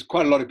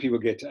quite a lot of people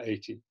get to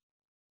 80.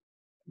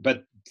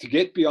 But to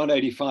get beyond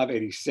 85,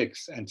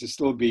 86 and to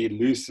still be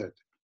lucid,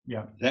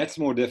 yeah, that's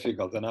more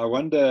difficult. And I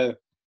wonder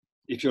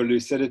if your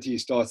lucidity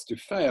starts to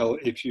fail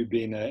if you've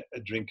been a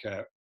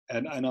drinker.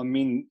 And I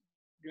mean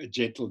a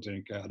gentle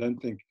drinker. I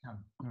don't think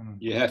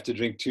you have to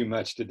drink too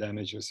much to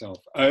damage yourself.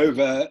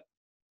 Over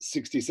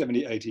 60,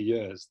 70, 80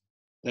 years,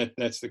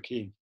 that's the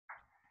key.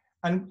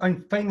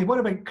 And finally, what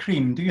about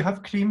cream? Do you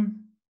have cream?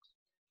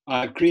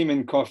 I have cream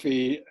in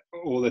coffee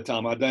all the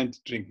time. I don't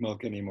drink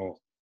milk anymore.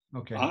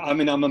 Okay. I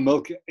mean, I'm a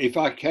milk. If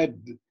I had,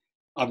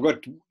 I've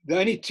got the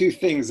only two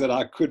things that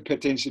I could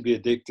potentially be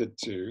addicted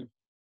to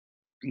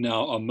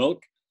now are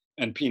milk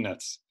and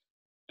peanuts.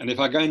 And if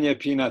I go near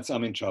peanuts,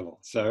 I'm in trouble.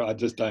 So I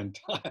just don't.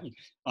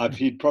 I've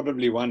had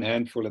probably one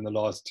handful in the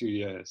last 2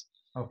 years.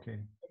 Okay.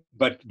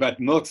 But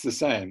milk's the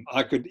same.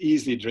 I could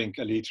easily drink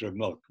a liter of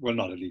milk. Well,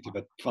 not a liter,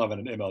 but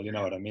 500 ml. You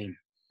know what I mean?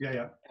 Yeah,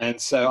 yeah. And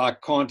so I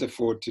can't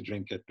afford to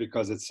drink it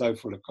because it's so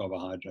full of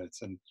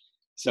carbohydrates. And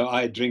so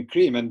I drink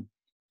cream. And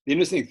the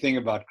interesting thing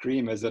about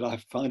cream is that I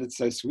find it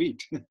so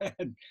sweet.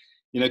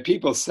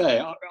 People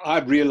say,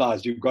 I've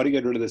realized you've got to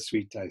get rid of the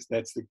sweet taste.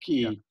 That's the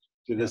key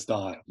to this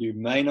diet. You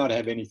may not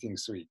have anything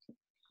sweet.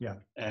 Yeah.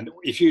 And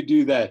if you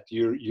do that,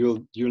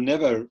 you'll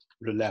never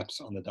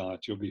relapse on the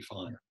diet. You'll be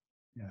fine.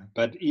 Yeah.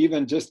 But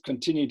even just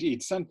continue to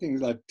eat something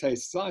that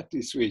tastes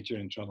slightly sweet, you're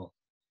in trouble.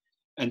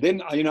 And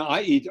then,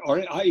 I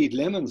eat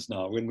lemons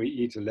now. When we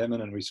eat a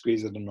lemon and we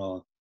squeeze it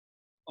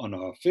on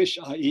our fish,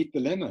 I eat the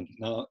lemon.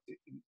 Now,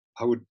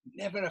 I would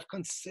never have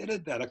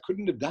considered that. I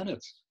couldn't have done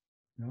it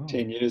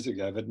 10 years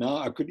ago. But now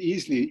I could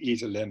easily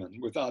eat a lemon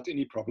without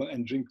any problem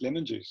and drink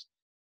lemon juice.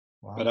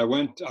 Wow. But I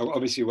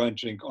obviously won't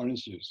drink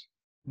orange juice.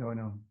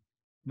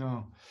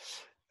 No.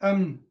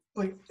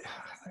 Like,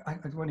 I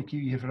want to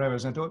keep you here for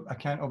hours. I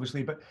can't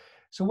obviously, but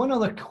so one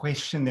other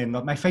question then,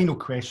 my final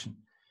question.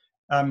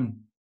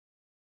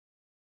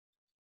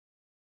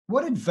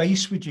 What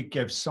advice would you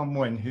give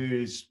someone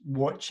who's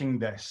watching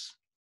this,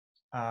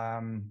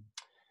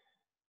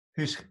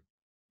 who's,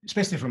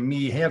 especially from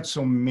me, heard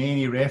so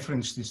many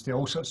references to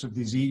all sorts of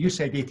disease? You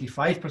said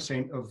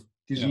 85% of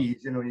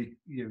disease,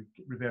 you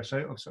reverse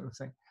out of sort of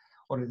thing,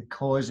 or the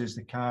causes,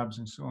 the carbs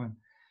and so on.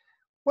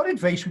 What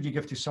advice would you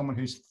give to someone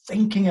who's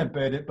thinking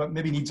about it, but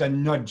maybe needs a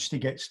nudge to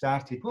get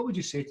started? What would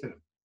you say to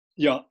them?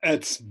 Yeah,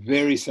 it's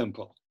very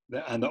simple.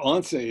 And the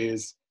answer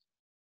is,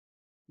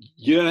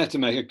 you don't have to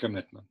make a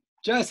commitment.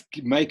 Just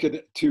make it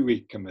a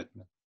 2-week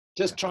commitment.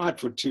 Just try it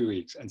for 2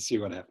 weeks and see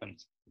what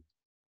happens.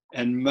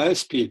 And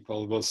most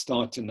people will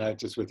start to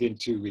notice within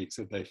 2 weeks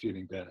that they're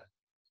feeling better.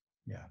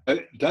 Yeah.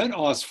 Don't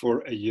ask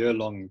for a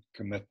year-long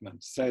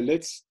commitment. Say,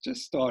 let's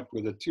just start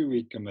with a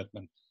 2-week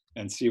commitment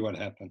and see what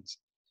happens.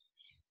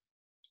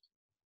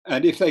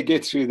 And if they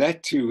get through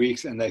that 2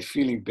 weeks and they're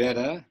feeling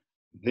better,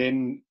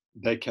 then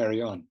they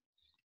carry on.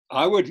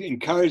 I would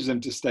encourage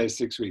them to stay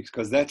 6 weeks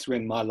because that's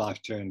when my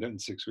life turned in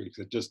 6 weeks.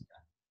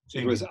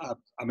 It was up.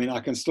 I mean, I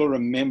can still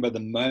remember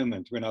the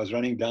moment when I was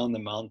running down the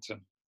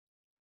mountain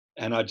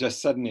and I just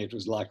suddenly, it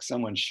was like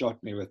someone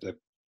shot me with a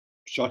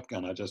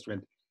shotgun. I just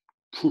went,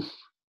 poof.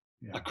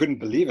 Yeah. I couldn't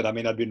believe it. I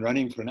mean, I'd been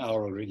running for an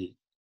hour already.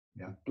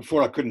 Yeah.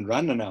 Before I couldn't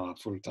run an hour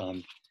full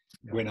time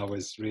when I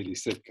was really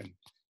sick.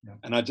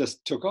 And I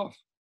just took off.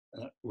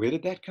 Where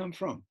did that come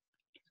from?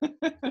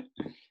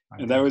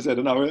 And that was it.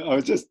 And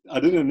I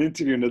did an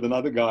interview with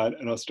another guy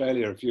in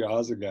Australia a few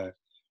hours ago.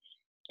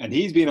 And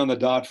he's been on the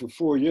diet for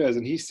 4 years.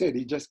 And he said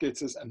he just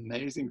gets this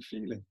amazing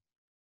feeling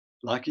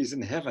like he's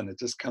in heaven. It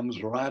just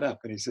comes right up.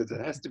 And he says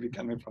it has to be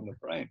coming from the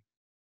brain.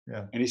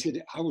 Yeah. And he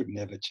said, I would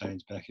never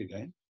change back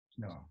again.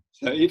 No.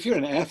 So if you're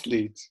an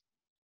athlete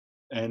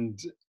and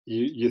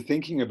you're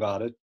thinking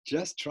about it,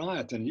 just try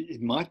it. And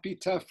it might be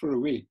tough for a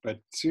week, but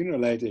sooner or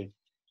later,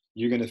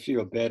 you're going to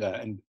feel better.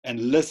 And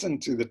listen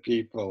to the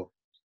people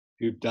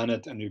who've done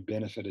it and who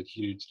benefited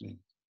hugely.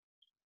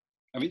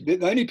 I mean,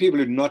 the only people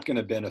who are not going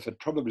to benefit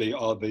probably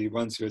are the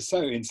ones who are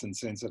so insulin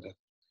sensitive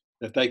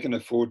that they can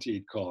afford to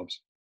eat carbs.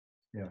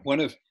 Yeah. One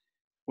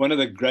of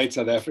the great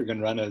South African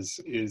runners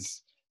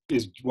is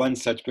one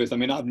such person. I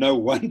mean, I know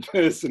one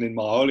person in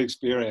my whole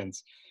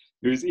experience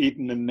who's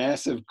eaten a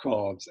massive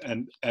carbs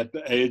and at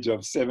the age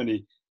of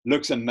 70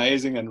 looks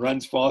amazing and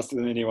runs faster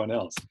than anyone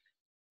else.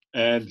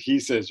 And he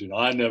says,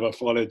 I never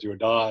followed your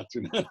diet.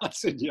 And I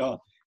said, yeah,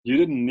 you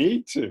didn't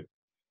need to.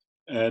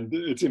 And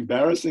it's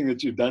embarrassing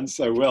that you've done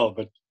so well.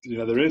 But,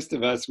 the rest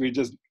of us,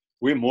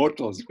 we're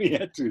mortals. We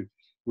had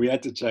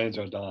to change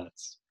our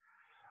diets.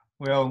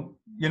 Well,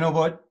 you know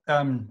what,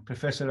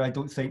 Professor, I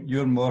don't think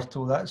you're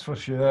mortal, that's for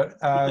sure.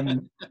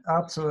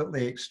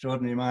 Absolutely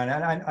extraordinary,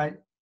 man.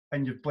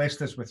 And you've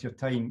blessed us with your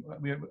time.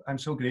 I'm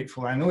so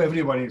grateful. I know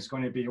everyone is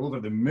going to be over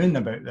the moon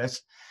about this.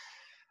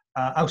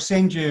 I'll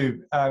send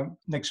you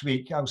next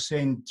week, I'll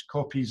send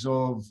copies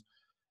of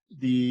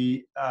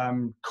the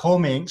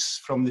comments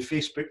from the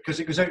Facebook,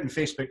 because it goes out on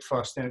Facebook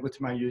first, then I go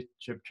to my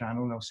YouTube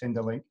channel and I'll send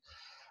a link.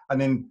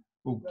 And then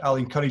I'll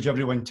encourage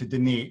everyone to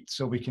donate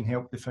so we can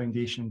help the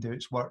foundation do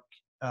its work.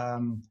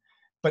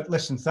 But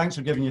listen, thanks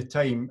for giving your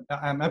time.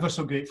 I'm ever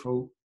so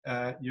grateful.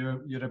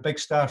 You're a big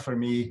star for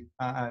me.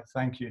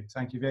 Thank you.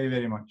 Thank you very,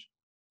 very much.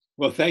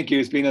 Well, thank you.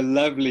 It's been a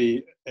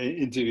lovely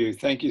interview.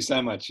 Thank you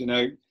so much. You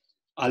know,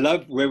 I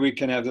love where we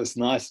can have this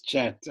nice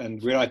chat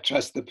and where I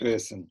trust the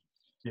person.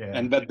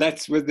 Yeah. But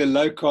that's with the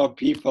low carb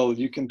people,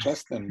 you can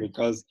trust them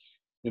because,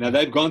 you know,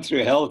 they've gone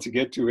through hell to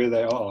get to where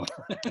they are.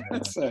 Yeah.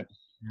 So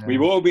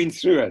we've all been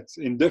through it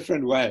in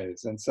different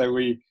ways. And so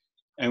we're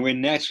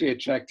naturally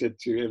attracted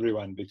to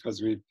everyone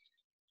because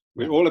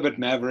we're all a bit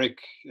maverick.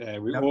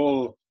 We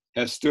all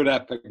have stood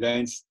up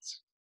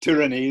against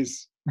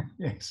tyrannies.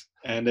 Yes.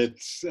 And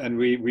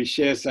we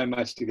share so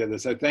much together.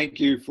 So thank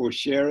you for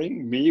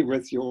sharing me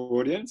with your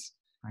audience.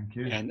 Thank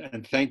you.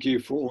 And thank you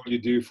for all you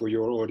do for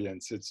your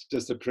audience. It's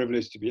just a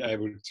privilege to be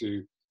able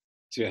to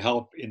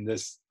help in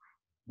this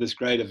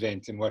great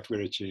event and what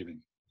we're achieving.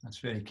 That's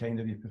very kind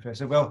of you,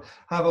 Professor. Well,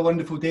 have a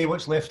wonderful day,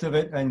 what's left of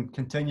it, and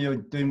continue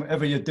doing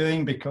whatever you're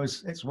doing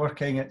because it's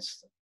working,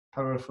 it's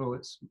powerful,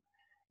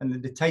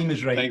 and the time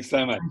is right. Thanks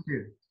so much. Thank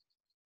you.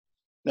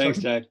 Thanks,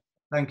 Jack.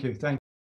 Thank you. Thank you.